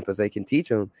to the campus, they can teach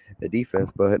them the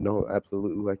defense. But no,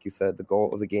 absolutely, like you said, the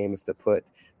goal of the game is to put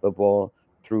the ball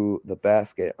through the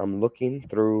basket. I'm looking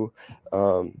through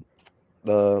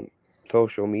the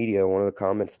social media. One of the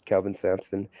comments Kelvin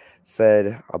Sampson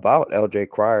said about LJ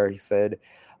Cryer, he said,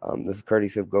 this is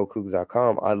courtesy of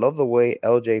GoCoogs.com. I love the way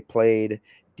LJ played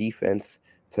defense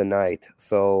tonight.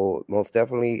 So most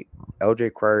definitely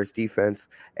LJ Cryer's defense,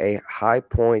 a high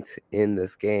point in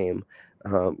this game.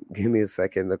 Give me a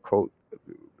second. The quote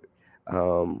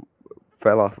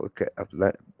fell off. Okay.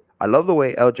 I love the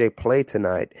way LJ played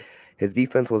tonight. His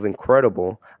defense was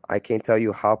incredible. I can't tell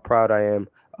you how proud I am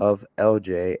of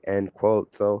LJ, end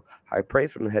quote. So high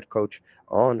praise from the head coach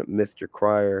on Mr.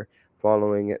 Cryer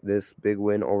following this big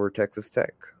win over Texas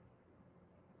Tech.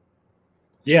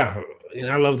 Yeah,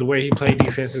 and I love the way he played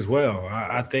defense as well.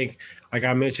 I think, like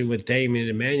I mentioned with Damien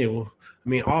and Emmanuel, I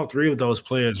mean, all three of those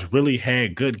players really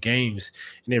had good games,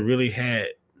 and they really had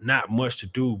not much to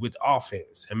do with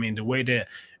offense. I mean, the way that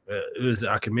it was,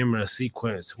 I can remember a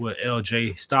sequence where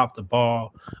LJ stopped the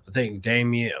ball. I think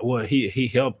Damien, well, he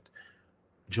helped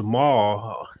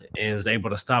Jamal and was able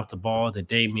to stop the ball. That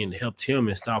Damien helped him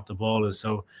and stop the ball, and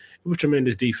so it was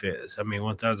tremendous defense. I mean,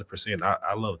 1,000%.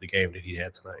 I love the game that he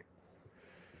had tonight.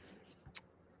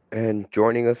 And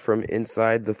joining us from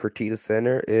inside the Fertitta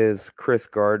Center is Chris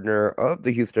Gardner of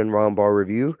the Houston Round Ball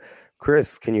Review.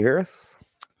 Chris, can you hear us?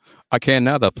 I can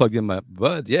now that I plugged in my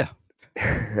buds. Yeah.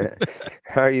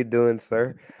 How are you doing,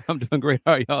 sir? I'm doing great.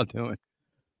 How are y'all doing?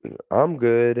 I'm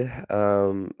good.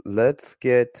 Let's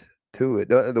get to it.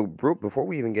 The group, before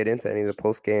we even get into any of the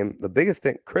post game, the biggest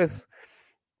thing, Chris,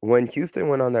 when Houston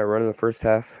went on that run in the first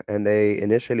half and they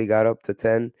initially got up to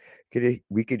 10,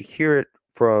 we could hear it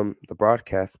from the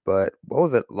broadcast, but what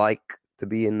was it like to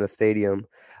be in the stadium?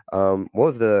 What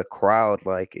was the crowd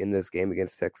like in this game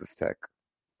against Texas Tech?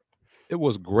 It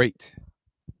was great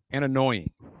and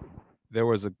annoying. There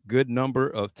was a good number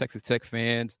of Texas Tech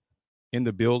fans in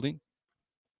the building.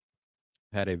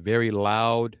 Had a very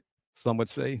loud, some would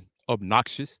say,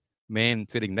 obnoxious man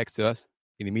sitting next to us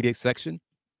in the immediate section.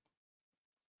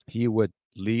 He would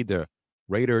lead the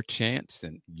Raider chants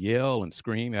and yell and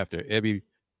scream after every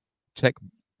Tech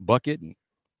bucket. And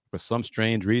for some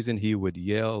strange reason, he would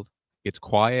yell, "It's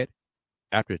quiet,"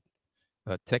 after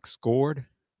Tech scored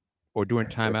or during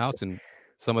timeouts. And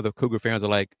some of the Cougar fans are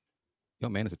like, "Yo,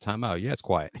 man, it's a timeout. Yeah, it's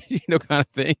quiet," kind of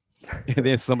thing. And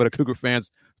then some of the Cougar fans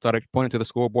started pointing to the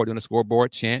scoreboard, doing the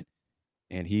scoreboard chant.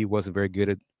 And he wasn't very good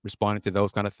at responding to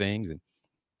those kind of things.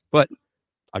 But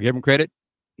I'll give him credit.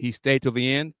 He stayed till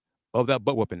the end of that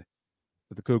butt whooping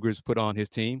that the Cougars put on his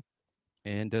team.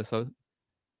 And so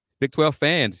Big 12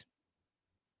 fans,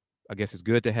 I guess it's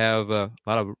good to have a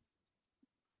lot of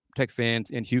Tech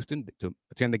fans in Houston to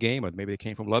attend the game, or maybe they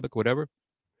came from Lubbock, whatever.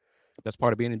 That's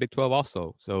part of being in Big 12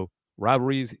 also. So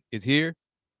rivalries is here.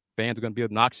 Fans are going to be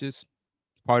obnoxious.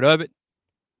 Part of it.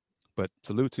 But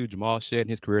salute to Jamal Shead and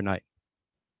his career night.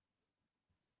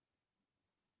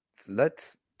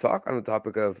 Let's talk on the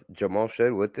topic of Jamal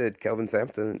Shead. What did Kelvin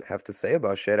Sampson have to say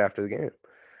about Shead after the game?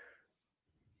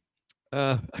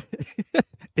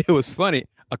 It was funny.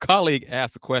 A colleague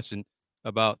asked a question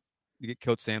about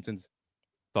Coach Sampson's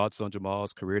thoughts on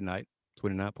Jamal's career night.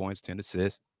 29 points, 10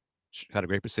 assists, had a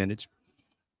great percentage.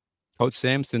 Coach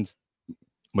Sampson's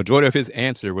majority of his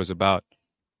answer was about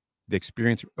the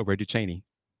experience of Reggie Chaney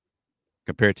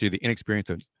compared to the inexperience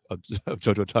of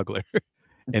JoJo Tugler.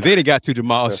 And then he got to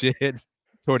Jamal Shead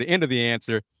toward the end of the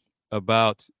answer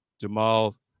about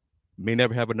Jamal may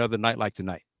never have another night like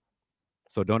tonight.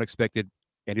 So don't expect it.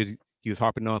 And he was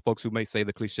harping on folks who may say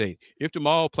the cliche, if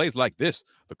Jamal plays like this,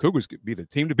 the Cougars could be the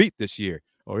team to beat this year.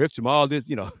 Or if Jamal did,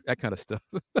 that kind of stuff.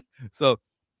 So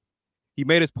he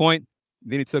made his point.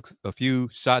 Then he took a few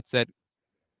shots at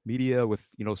media with,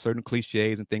 certain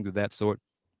cliches and things of that sort.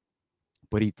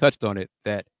 But he touched on it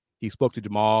that he spoke to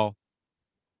Jamal,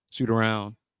 shoot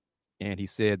around, and he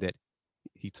said that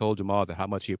he told Jamal that how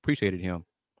much he appreciated him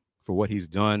for what he's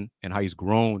done and how he's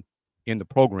grown in the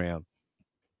program.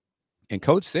 And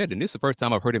Coach said, and this is the first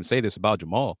time I've heard him say this about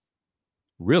Jamal,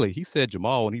 really, he said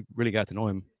Jamal, when he really got to know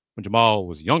him when Jamal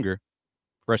was younger,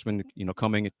 freshman,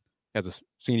 coming as a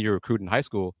senior recruit in high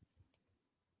school,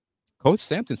 Coach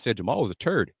Sampson said Jamal was a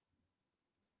turd.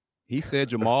 He said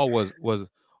Jamal was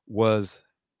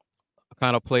a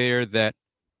kind of player that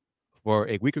for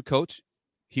a weaker coach,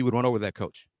 he would run over that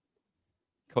coach.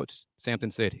 Coach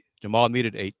Sampson said Jamal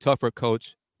needed a tougher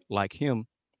coach like him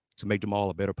to make Jamal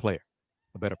a better player,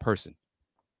 a better person.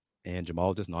 And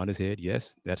Jamal just nodded his head.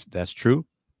 Yes, that's true.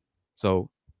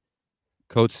 So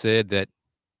Coach said that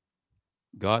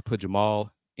God put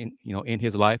Jamal in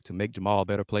his life to make Jamal a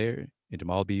better player, and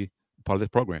Jamal be part of this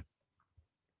program.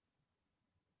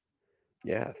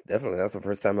 Yeah, definitely. That's the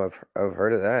first time I've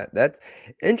heard of that. That's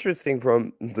interesting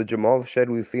from the Jamal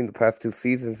Shead we've seen the past 2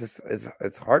 seasons.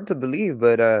 It's hard to believe,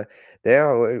 but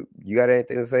Dan, you got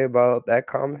anything to say about that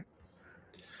comment?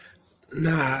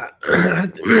 Nah,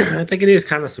 I think it is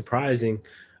kind of surprising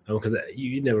because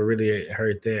you never really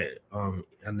heard that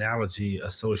analogy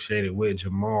associated with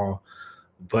Jamal.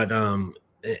 But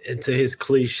into his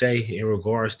cliche in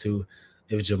regards to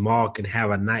if Jamal can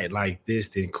have a night like this,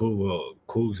 then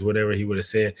Coogs, whatever he would have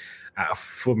said.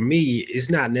 For me, it's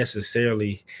not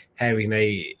necessarily having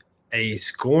a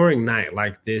scoring night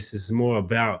like this. It's more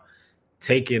about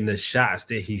taking the shots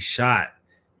that he shot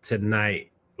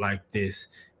tonight like this.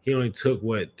 He only took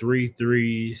 3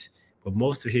 threes, but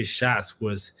most of his shots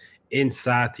was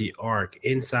inside the arc,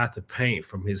 inside the paint,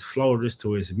 from his floaters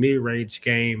to his mid-range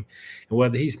game. And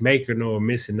whether he's making or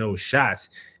missing those shots,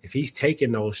 if he's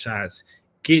taking those shots,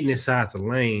 getting inside the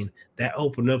lane, that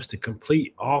opens up the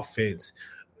complete offense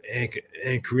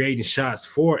and creating shots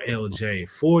for LJ,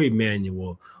 for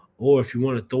Emmanuel, or if you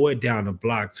want to throw it down the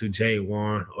block to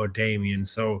Jaywan or Damian.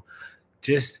 So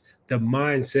just the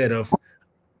mindset of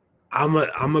I'm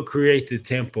gonna create the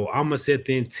tempo. I'm gonna set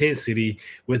the intensity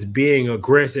with being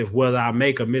aggressive, whether I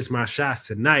make or miss my shots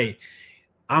tonight.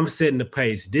 I'm setting the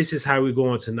pace. This is how we're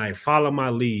going tonight. Follow my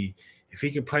lead. If he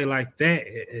can play like that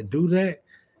and do that,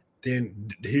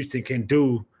 then Houston can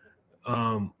do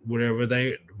whatever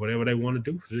they want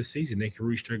to do for this season. They can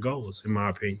reach their goals, in my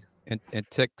opinion. And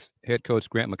Tech's head coach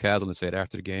Grant McCaslin said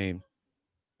after the game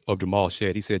of Jamal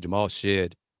Shead, he said Jamal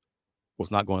Shead was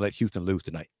not going to let Houston lose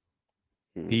tonight.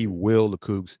 He willed the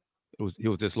Cougs. It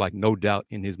was just like no doubt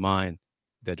in his mind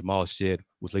that Jamal Shead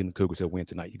was leading the Cougars to win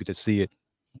tonight. You could just see it.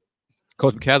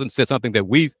 Coach McCaslin said something that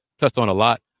we've touched on a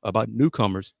lot about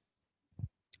newcomers,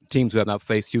 teams who have not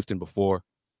faced Houston before.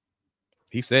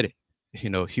 He said it.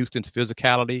 Houston's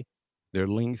physicality, their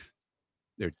length,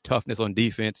 their toughness on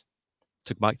defense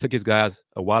took his guys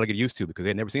a while to get used to because they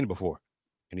had never seen it before.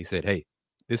 And he said, hey,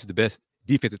 this is the best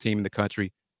defensive team in the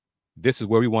country. This is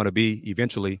where we want to be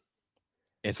eventually.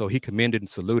 And so he commended and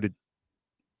saluted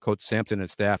Coach Sampson and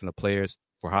the staff and the players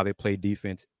for how they played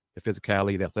defense, the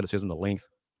physicality, the athleticism, the length,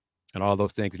 and all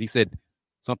those things. And he said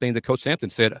something that Coach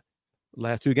Sampson said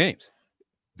last 2 games.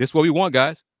 This is what we want,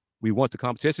 guys. We want the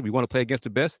competition. We want to play against the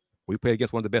best. We play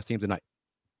against one of the best teams tonight.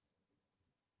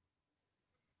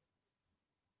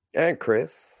 And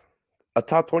Chris, a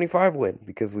top 25 win,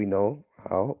 because we know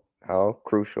how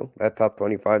crucial that top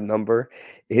 25 number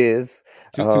is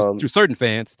to certain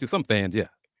fans, to some fans, yeah.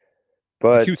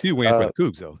 But Q2 win for the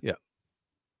Cougs, though, yeah.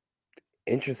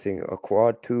 Interesting, a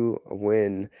quad 2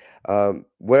 win.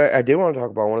 What I did want to talk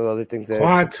about, one of the other things that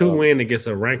Quad 2 win against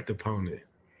a ranked opponent.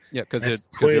 Yeah, because That's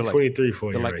they're like 2023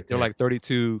 for you right they're there. like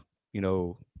 32.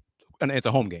 And it's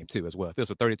a home game too as well. If it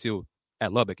was a 32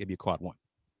 at Lubbock, it'd be a quad 1.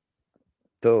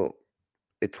 So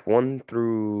it's 1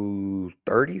 through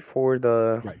 30 for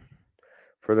the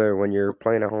when you're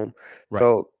playing at home. Right.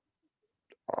 So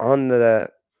on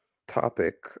that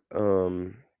topic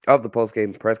of the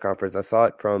post-game press conference, I saw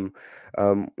it from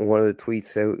one of the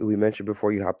tweets that we mentioned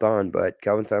before you hopped on, but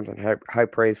Calvin Sampson had high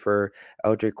praise for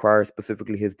LJ Cryer,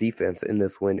 specifically his defense in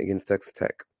this win against Texas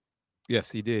Tech. Yes,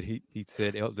 he did. He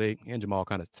said LJ and Jamal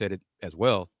kind of said it as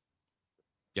well.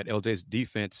 That LJ's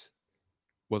defense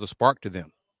was a spark to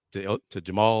them. To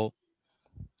Jamal,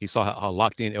 he saw how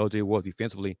locked in LJ was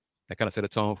defensively. That kind of set a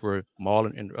tone for Jamal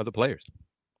and other players.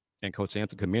 And Coach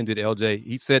Sampson commended LJ.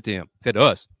 He said to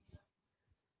us,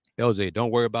 LJ,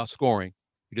 don't worry about scoring.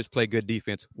 You just play good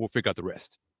defense. We'll figure out the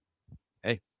rest.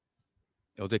 Hey,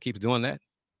 LJ keeps doing that.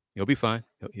 He'll be fine.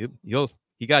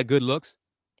 He got good looks.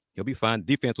 He'll be fine.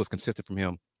 Defense was consistent from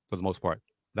him for the most part.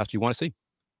 That's what you want to see.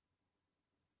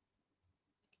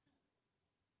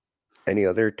 Any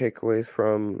other takeaways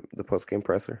from the post-game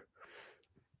presser?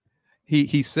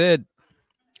 He said,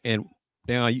 and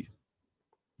now you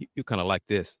kind of like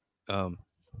this.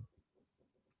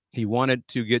 He wanted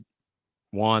to get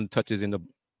Juan touches on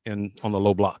the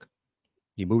low block.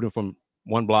 He moved him from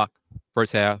one block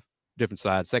first half, different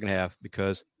side, second half,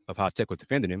 because of how Tech was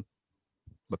defending him.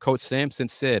 But Coach Sampson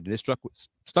said, and it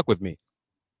stuck with me.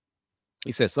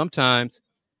 He said, sometimes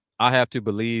I have to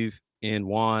believe in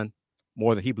Juan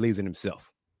more than he believes in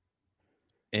himself.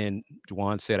 And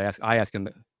Juan said, I asked him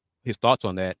his thoughts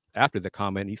on that after the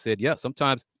comment. He said, yeah,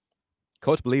 sometimes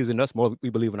Coach believes in us more than we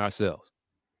believe in ourselves.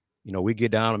 We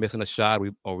get down and missing a shot,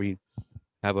 we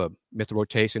have a missed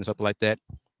rotation, something like that.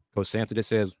 Coach Sampson just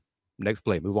says, next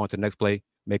play, move on to the next play,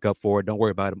 make up for it. Don't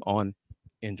worry about him on.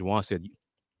 And Juwan said,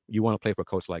 you want to play for a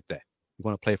coach like that. You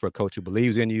want to play for a coach who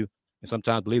believes in you and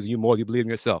sometimes believes in you more than you believe in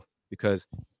yourself, because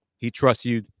he trusts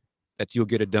you that you'll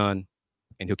get it done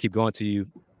and he'll keep going to you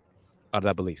out of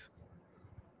that belief.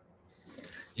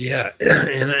 Yeah,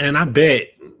 and I bet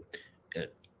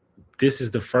this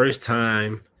is the first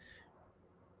time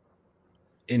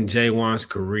in J1's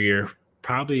career,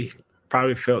 probably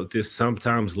felt this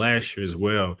sometimes last year as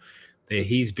well, that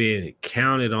he's been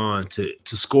counted on to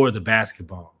score the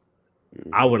basketball.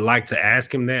 I would like to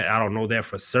ask him that. I don't know that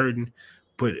for certain,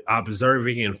 but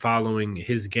observing and following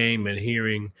his game and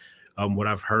hearing what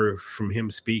I've heard from him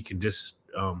speak and just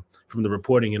from the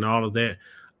reporting and all of that,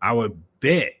 I would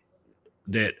bet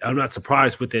that I'm not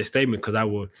surprised with that statement, because I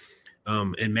would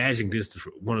imagine this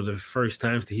one of the first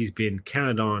times that he's been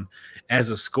counted on as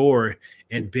a scorer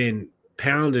and been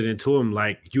pounded into him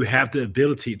like, you have the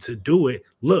ability to do it.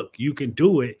 Look, you can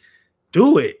do it.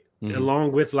 Do it. Mm-hmm.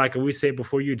 Along with, like we said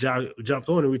before you jumped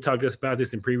on, and we talked just about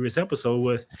this in previous episode,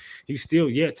 was he's still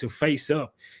yet to face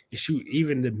up and shoot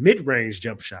even the mid-range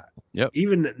jump shot. Yep.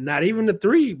 Not even the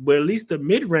three, but at least the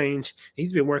mid-range,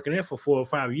 he's been working at for 4 or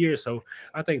 5 years. So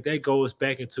I think that goes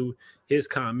back into his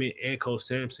comment and Coach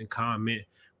Sampson comment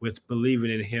with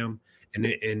believing in him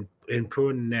and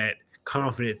putting that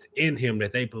confidence in him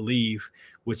that they believe,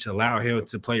 which allow him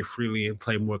to play freely and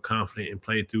play more confident and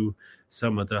play through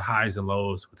some of the highs and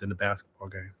lows within the basketball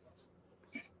game.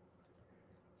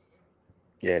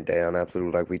 Yeah, Dan,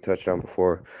 absolutely. Like we touched on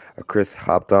before, Chris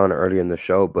hopped on early in the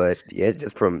show, but yeah,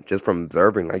 just from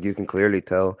observing, like you can clearly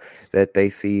tell that they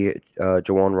see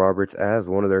Juwan Roberts as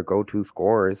one of their go-to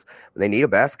scorers. When they need a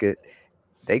basket,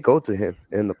 they go to him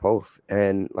in the post.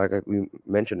 And like we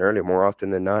mentioned earlier, more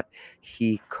often than not,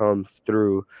 he comes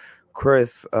through.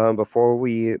 Chris, before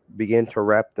we begin to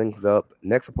wrap things up,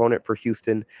 next opponent for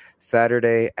Houston,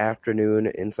 Saturday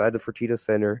afternoon inside the Fertitta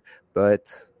Center,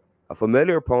 but a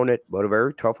familiar opponent, but a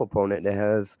very tough opponent that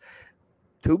has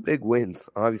 2 big wins.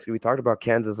 Obviously, we talked about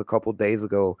Kansas a couple days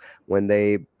ago when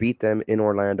they beat them in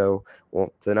Orlando.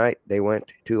 Well, tonight they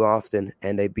went to Austin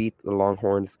and they beat the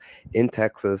Longhorns in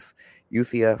Texas.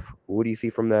 UCF, what do you see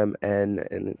from them? And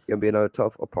it's going to be another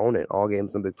tough opponent. All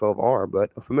games in the Big 12 are, but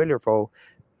a familiar foe.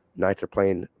 Knights are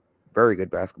playing very good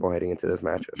basketball heading into this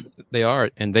matchup. They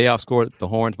are, and they outscored the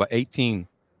Horns by 18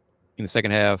 in the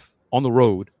second half on the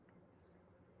road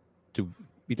to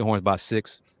beat the Horns by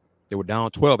 6. They were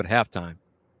down 12 at halftime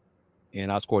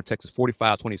and outscored Texas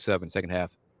 45-27 second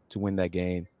half to win that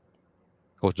game.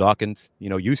 Coach Dawkins,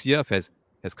 UCF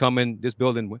has come in this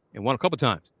building and won a couple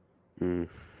times.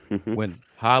 When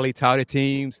highly touted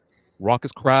teams,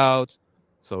 raucous crowds.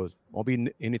 So it won't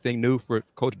be anything new for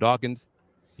Coach Dawkins.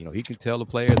 He can tell the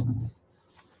players,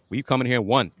 We've come in here and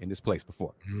won in this place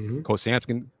before. Mm-hmm. Coach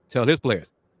Sampson can tell his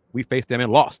players, we faced them and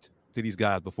lost to these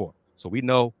guys before. So we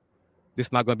know this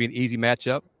is not going to be an easy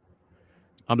matchup.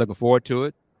 I'm looking forward to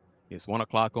it. It's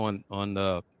 1:00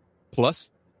 on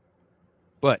Plus.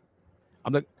 But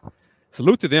I'm like,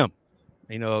 salute to them.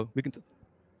 You know, we can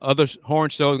other horn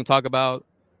shows can talk about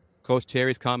Coach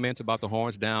Terry's comments about the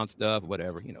horns down stuff,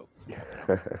 whatever. You know,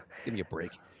 give me a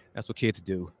break. That's what kids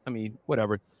do. I mean,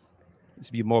 whatever.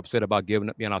 Just be more upset about being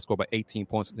outscored by 18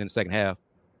 points in the second half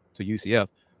to UCF.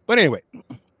 But anyway,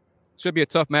 should be a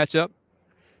tough matchup.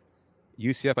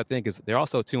 UCF, I think, they're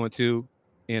also 2-2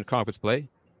 in conference play.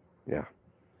 Yeah.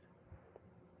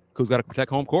 Who's got to protect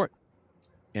home court?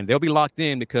 And they'll be locked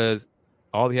in because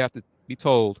all they have to be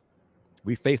told,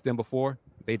 we faced them before.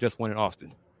 They just won in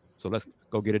Austin. So let's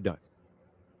go get it done.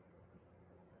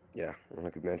 Yeah,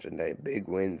 like you mentioned, they big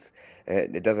wins.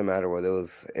 And it doesn't matter whether it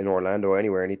was in Orlando or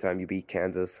anywhere. Anytime you beat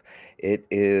Kansas, it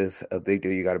is a big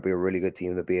deal. You got to be a really good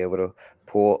team to be able to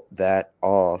pull that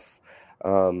off.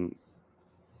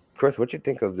 Chris, what you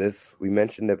think of this? We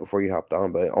mentioned it before you hopped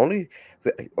on, but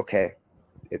okay.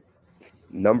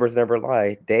 Numbers never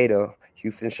lie. Data.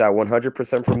 Houston shot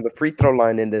 100% from the free throw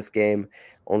line in this game.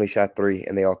 Only shot 3,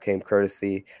 and they all came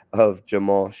courtesy of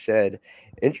Jamal Shed.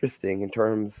 Interesting in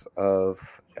terms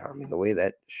of, I mean, the way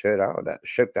that shook out.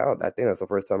 I think that's the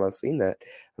first time I've seen that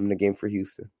in the game for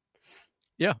Houston.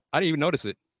 Yeah, I didn't even notice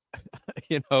it.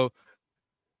 You know,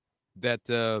 that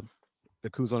the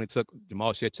Cougs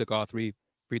Jamal Shed took all 3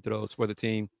 free throws for the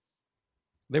team.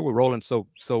 They were rolling so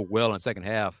well in the second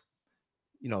half.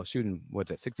 You know, shooting,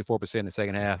 64% in the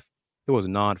second half. It was a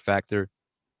non-factor.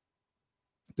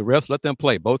 The refs let them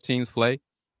play. Both teams play.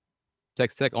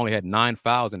 Texas Tech only had 9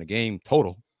 fouls in the game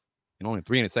total and only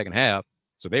 3 in the second half.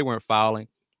 So they weren't fouling.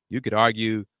 You could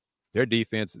argue their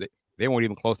defense, they weren't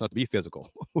even close enough to be physical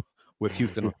with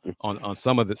Houston on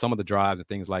some of the drives and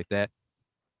things like that.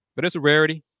 But it's a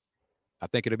rarity. I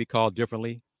think it'll be called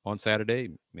differently on Saturday.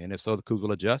 And if so, the Cougs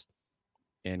will adjust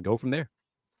and go from there.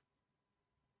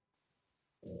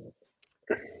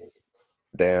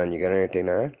 Dan, you got anything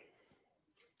to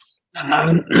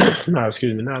add? No,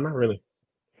 excuse me. No, not really.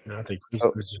 No, I think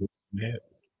Chris is mad.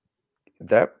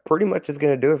 That pretty much is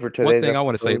going to do it for today's One thing I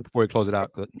want to say before we close it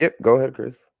out. Yep, go ahead,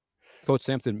 Chris. Coach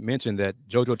Sampson mentioned that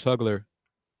JoJo Tugler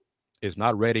is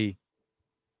not ready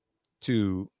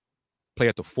to play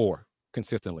at the 4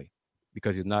 consistently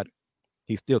because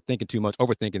he's still thinking too much,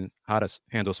 overthinking how to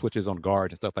handle switches on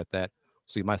guards and stuff like that.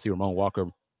 So you might see Ramon Walker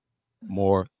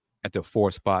more at the 4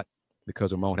 spot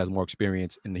because Ramon has more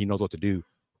experience and he knows what to do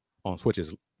on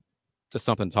switches. Just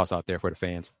something to toss out there for the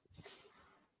fans.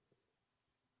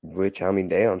 Which, I mean,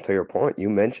 damn, to your point, you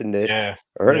mentioned it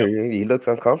earlier. Yeah. He looks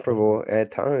uncomfortable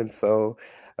at times. So,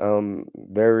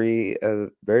 very,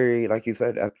 like you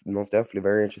said, most definitely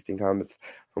very interesting comments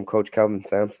from Coach Kelvin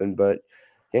Sampson. But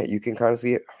yeah, you can kind of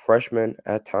see it. Freshman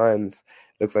at times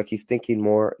looks like he's thinking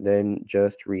more than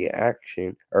just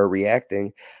reacting.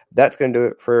 That's going to do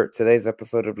it for today's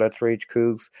episode of Let's Rage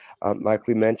Coogs. Like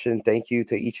we mentioned, thank you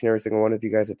to each and every single one of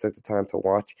you guys that took the time to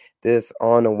watch this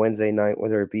on a Wednesday night,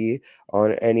 whether it be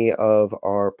on any of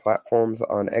our platforms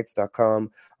on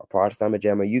x.com, our Protestant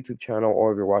Majama YouTube channel,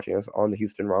 or if you're watching us on the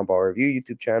Houston Roundball Review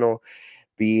YouTube channel.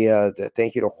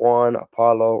 Thank you to Juan,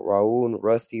 Apollo, Raul,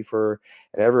 Rusty and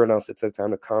everyone else that took time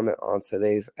to comment on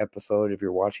today's episode. If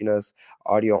you're watching us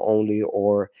audio only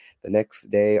or the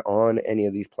next day on any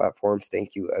of these platforms,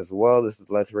 thank you as well. This is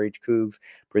Let's Rage Coogs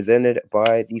presented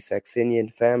by the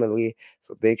Saxenian family.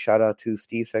 So big shout out to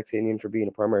Steve Saxenian for being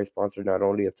a primary sponsor not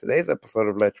only of today's episode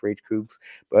of Let's Rage Coogs,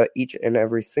 but each and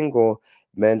every single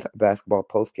men's basketball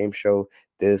post-game show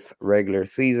this regular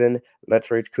season.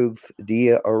 Let's Rage Coogs,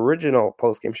 the original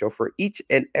post-game show for each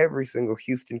and every single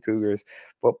Houston Cougars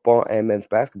football and men's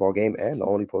basketball game, and the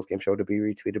only post-game show to be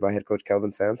retweeted by head coach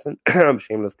Kelvin Sampson.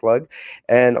 Shameless plug.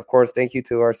 And of course, thank you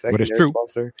to our secondary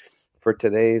sponsor for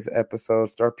today's episode,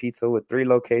 Star Pizza, with 3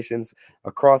 locations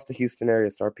across the Houston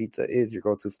area. Star Pizza is your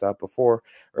go-to stop before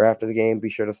or after the game. Be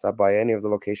sure to stop by any of the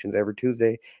locations every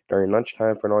Tuesday during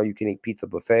lunchtime for an all-you-can-eat pizza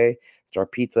buffet. Star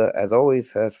Pizza, as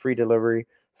always, has free delivery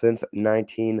since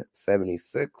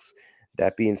 1976.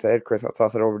 That being said, Chris, I'll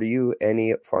toss it over to you.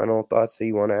 Any final thoughts that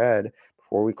you want to add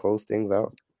before we close things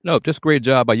out? No, just great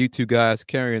job by you two guys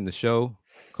carrying the show.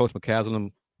 Coach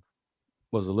McCaslin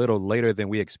was a little later than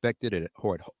we expected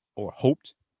or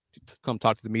hoped to come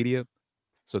talk to the media.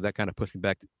 So that kind of pushed me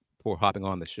back before hopping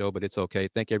on the show, but it's okay.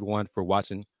 Thank everyone for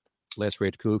watching Let's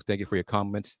Rage Coogs. Thank you for your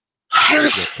comments, your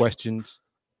questions.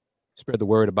 Spread the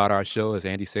word about our show. As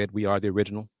Andy said, we are the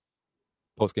original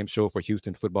post-game show for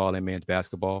Houston football and men's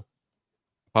basketball.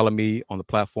 Follow me on the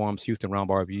platforms, Houston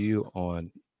Roundball Review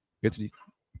on It's the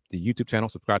YouTube channel.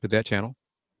 Subscribe to that channel.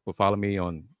 Or follow me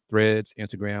on Threads,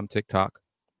 Instagram, TikTok,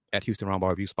 at Houston Roundball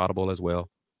Review, Spottable as well.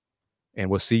 And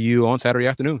we'll see you on Saturday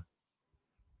afternoon.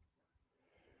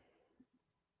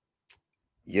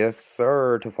 Yes,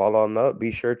 sir. To follow on up,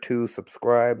 be sure to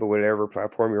subscribe to whatever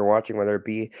platform you're watching, whether it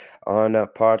be on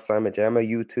Pod Simon Jamma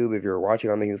YouTube, if you're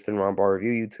watching on the Houston Round Bar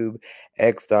Review YouTube,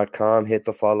 x.com. Hit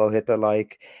the follow, hit the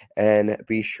like, and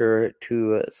be sure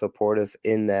to support us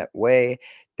in that way.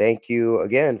 Thank you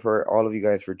again for all of you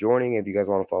guys for joining. If you guys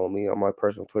want to follow me on my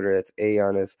personal Twitter, that's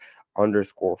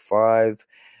Aonis_5.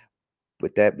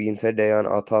 With that being said,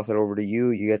 Dayon, I'll toss it over to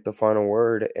you. You get the final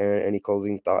word and any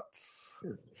closing thoughts.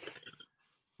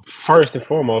 First and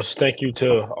foremost, thank you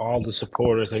to all the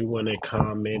supporters, everyone that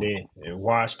commented and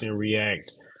watched and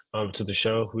react to the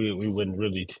show. We wouldn't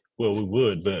really, well, we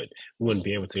would, but we wouldn't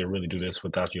be able to really do this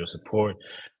without your support.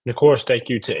 And of course, thank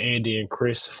you to Andy and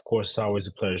Chris. Of course, it's always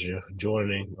a pleasure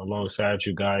joining alongside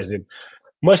you guys. And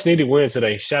much needed win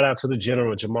today. Shout out to the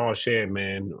general, Jamal Shed,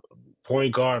 man.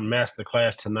 Point guard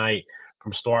masterclass tonight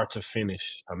from start to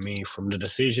finish. I mean, from the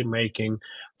decision making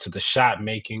to the shot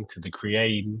making to the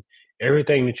creating,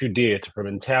 everything that you did from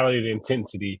mentality to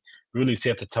intensity really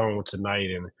set the tone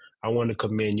tonight. And I want to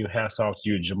commend you. Hats off to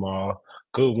you, Jamal.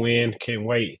 Good win. Can't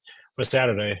wait for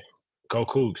Saturday. Go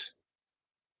Cougs.